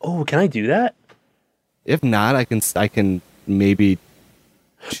need to. Oh, can I do that? If not, I can maybe.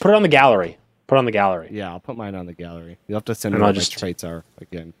 Put it on the gallery. Put it on the gallery. Yeah, I'll put mine on the gallery. You'll have to send me And what I'll my just- traits are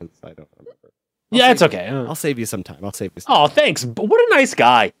again because I don't remember. Yeah, it's okay. I'll save you some time. Oh, thanks. What a nice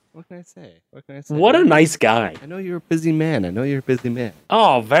guy. What can I say? What a nice guy. I know you're a busy man.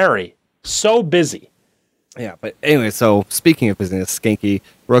 Oh, very. So busy. Yeah, but anyway, so speaking of business, Skanky,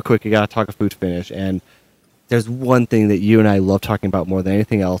 real quick, you gotta talk a food finish, and there's one thing that you and I love talking about more than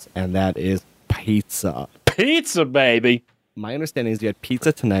anything else, and that is pizza. Pizza, baby. My understanding is you had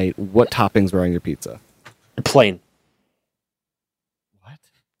pizza tonight. What toppings were on your pizza? Plain. What?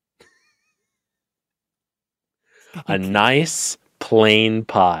 A nice plain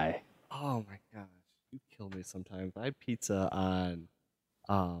pie. Oh my gosh, you kill me sometimes. I had pizza on,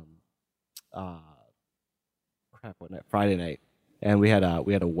 what night? Friday night, and we had a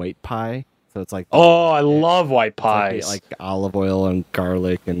white pie. So it's like I love white it's like pies. like olive oil and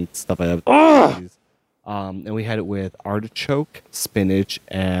garlic and stuff like that. Ugh. And we had it with artichoke, spinach,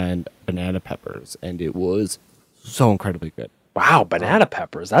 and banana peppers, and it was so incredibly good. Wow, banana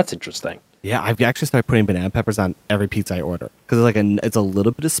peppers. That's interesting. Yeah, I've actually started putting banana peppers on every pizza I order because it's a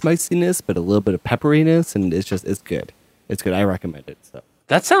little bit of spiciness, but a little bit of pepperiness, and it's good. It's good. I recommend it. So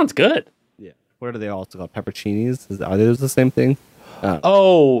That sounds good. yeah, what are they also called? Pepperoncinis? Are those the same thing?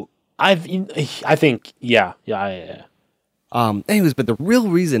 Oh, I think yeah. Anyways, but the real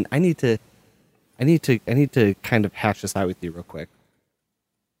reason I need to kind of hash this out with you real quick.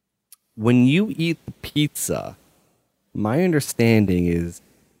 When you eat the pizza, my understanding is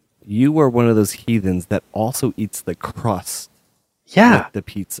you are one of those heathens that also eats the crust Yeah, with the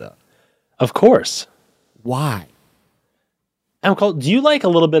pizza. of course. Why? Do you like a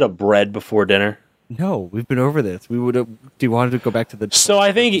little bit of bread before dinner? No, we've been over this. We would have. Do you want to go back to the? So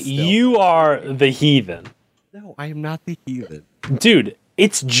I think you are the heathen. No, I am not the heathen. Dude,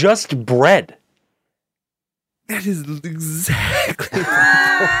 it's just bread. That is exactly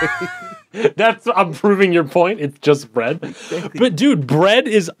my point. I'm proving your point. It's just bread. But dude, bread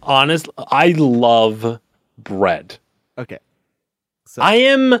is honest. I love bread. Okay, I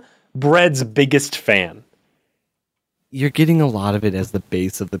am bread's biggest fan. you're getting a lot of it as the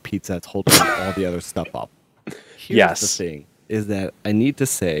base of the pizza that's holding all the other stuff up. Here's Yes. the thing is that I need to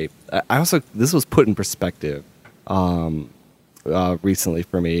say, I also, this was put in perspective recently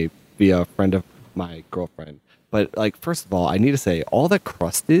for me via a friend of my girlfriend. But like, first of all, I need to say all that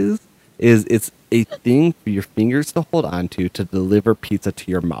crust is it's a thing for your fingers to hold onto to deliver pizza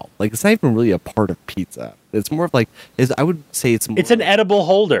to your mouth. Like, it's not even really a part of pizza. It's more of like, I would say it's more, It's an edible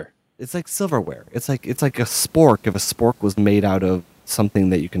holder. it's like silverware. It's like a spork if a spork was made out of something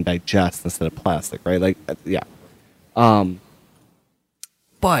that you can digest instead of plastic, right? Like, yeah.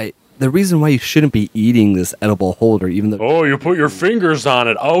 But the reason why you shouldn't be eating this edible holder, even though Oh, you put your fingers on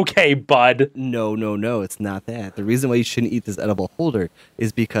it. Okay, bud. no, it's not that. The reason why you shouldn't eat this edible holder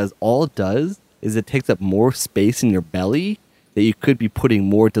is because all it does is it takes up more space in your belly that you could be putting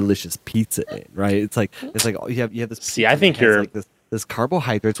more delicious pizza in, right? It's like you have this. See, pizza I think that has, you're- like this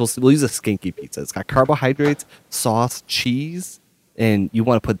carbohydrates. We'll use a skanky pizza. It's got carbohydrates, sauce, cheese, and you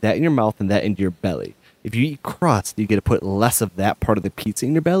want to put that in your mouth and that into your belly. If you eat crust, you get to put less of that part of the pizza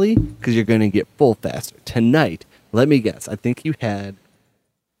in your belly because you're going to get full faster. Tonight, let me guess. I think you had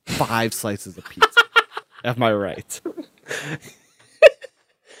 5 slices of pizza. Am I right?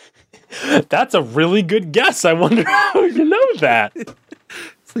 That's a really good guess. I wonder how you know that.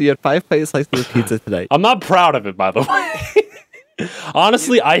 So you had 5 slices of pizza tonight. I'm not proud of it, by the way.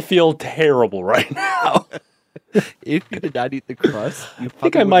 Honestly, I feel terrible right now. If you did not eat the crust, you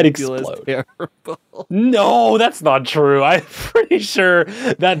think I might feel as explode. terrible. No, that's not true. I'm pretty sure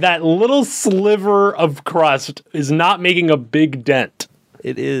that little sliver of crust is not making a big dent.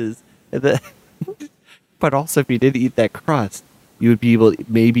 It is. But also, if you did eat that crust, you would be able to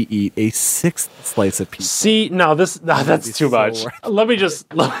maybe eat a sixth slice of pizza. See, no, that's too much.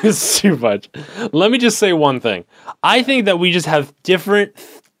 It's too much. Let me just say one thing. I think that we just have different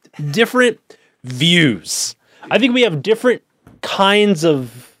views. I think we have different kinds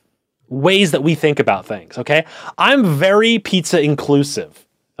of ways that we think about things, okay? I'm very pizza inclusive,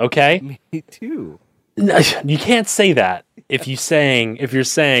 okay? Me too. You can't say that if you're saying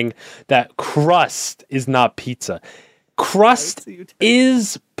that crust is not pizza. Crust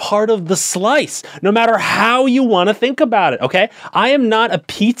is part of the slice, no matter how you want to think about it, okay? I am not a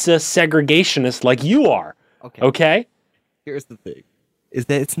pizza segregationist like you are, okay? Here's the thing. Is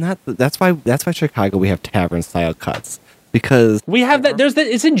that it's not, that's why Chicago we have tavern style cuts, because we have that.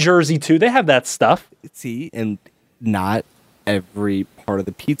 It's in Jersey too. They have that stuff. See, and not every part of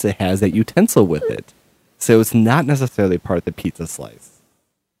the pizza has that utensil with it. So it's not necessarily part of the pizza slice.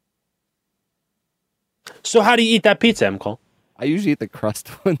 So how do you eat that pizza, M. Cole? I usually eat the crust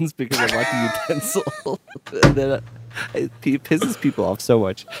ones because I want the utensil. And then it pisses people off so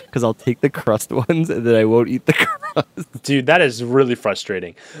much because I'll take the crust ones and then I won't eat the crust. Dude, that is really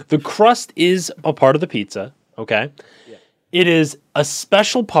frustrating. The crust is a part of the pizza, okay? Yeah. It is a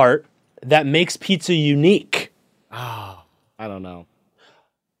special part that makes pizza unique. Oh, I don't know.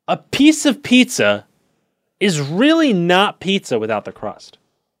 A piece of pizza is really not pizza without the crust.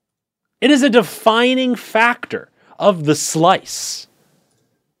 It is a defining factor of the slice.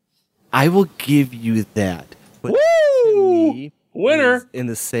 I will give you that. But Woo! to me, Winner! In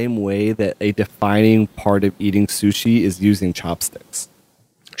the same way that a defining part of eating sushi is using chopsticks.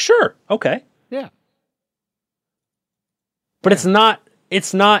 Sure. Okay. Yeah. But it's not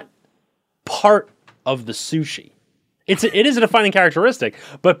part of the sushi. It is a defining characteristic,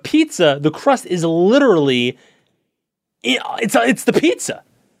 but pizza, the crust is literally it's the pizza.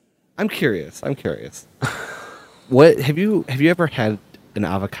 I'm curious. What have you ever had an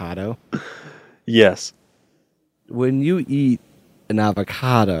avocado? Yes. When you eat an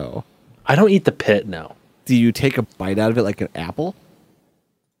avocado, I don't eat the pit, no. Do you take a bite out of it like an apple?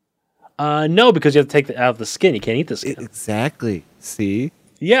 No, because you have to take out of the skin. You can't eat the skin. Exactly. See?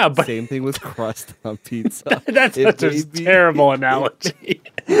 Yeah, but same thing with crust on pizza. That's a terrible analogy.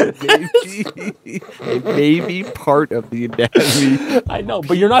 It may be part of the anatomy. I know,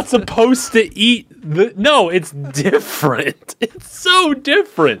 but you're not supposed to eat the. No, it's different. It's so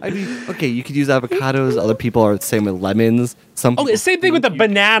different. I mean, okay, you could use avocados. Other people are the same with lemons. Okay, same thing with the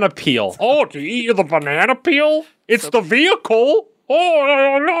banana peel. Oh, do you eat the banana peel? It's the vehicle.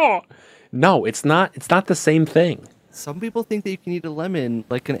 Oh no. No, it's not. It's not the same thing. Some people think that you can eat a lemon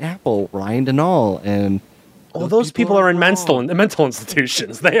like an apple, rind and all, and those people are in mental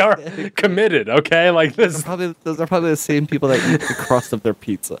institutions. They are committed. Okay, like this. Those are probably the same people that eat the crust of their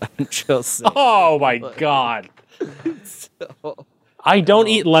pizza. I'm just saying. Oh my god! I don't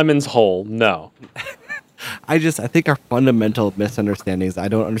eat lemons whole. No. I think our fundamental misunderstandings. I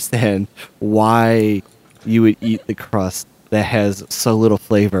don't understand why you would eat the crust that has so little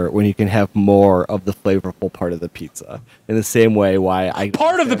flavor when you can have more of the flavorful part of the pizza. In the same way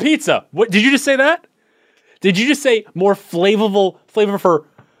part of the pizza. What did you just say that? Did you just say more flavorful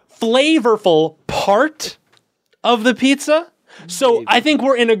part of the pizza? So maybe. I think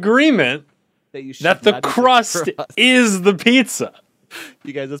we're in agreement that the crust is the pizza.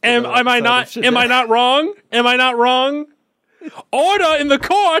 You guys am I not wrong? Am I not wrong? Order in the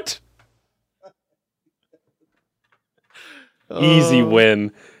court. Easy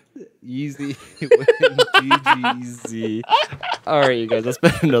win. Easy win. GGZ. All right, you guys. That's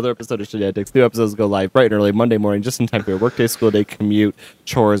been another episode of Shenantics. New episodes go live bright and early Monday morning, just in time for your workday, school day, commute,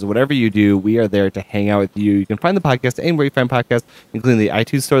 chores, whatever you do. We are there to hang out with you. You can find the podcast anywhere you find podcasts, including the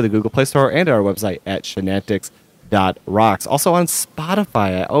iTunes Store, the Google Play Store, and our website at shenantics.rocks. Also on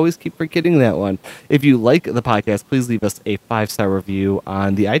Spotify. I always keep forgetting that one. If you like the podcast, please leave us a 5-star review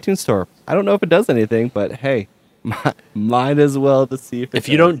on the iTunes Store. I don't know if it does anything, but hey, might as well to see if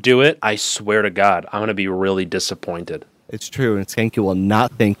you don't do it, I swear to God, I'm going to be really disappointed. It's true, and Skanky will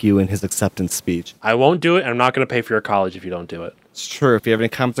not thank you in his acceptance speech. I won't do it, and I'm not going to pay for your college if you don't do it. It's true. If you have any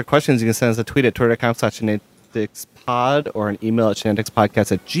comments or questions, you can send us a tweet at twitter.com/shenanticspod or an email at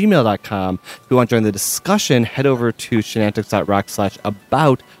shenanticspodcast@gmail.com. If you want to join the discussion, head over to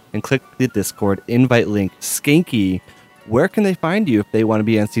shenantics.rock/about and click the Discord invite link. Skanky, where can they find you if they want to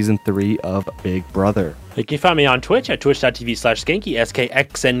be on season 3 of Big Brother? You can find me on Twitch at twitch.tv/skanky,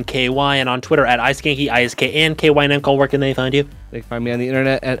 SKXNKY, and on Twitter at iSkanky, ISKNKY, where can they find you? They can find me on the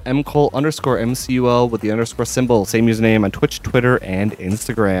internet at mcole_MCUL with the underscore symbol. Same username on Twitch, Twitter, and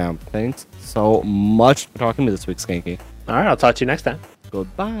Instagram. Thanks so much for talking to me this week, Skanky. All right, I'll talk to you next time.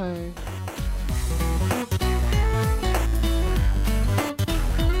 Goodbye.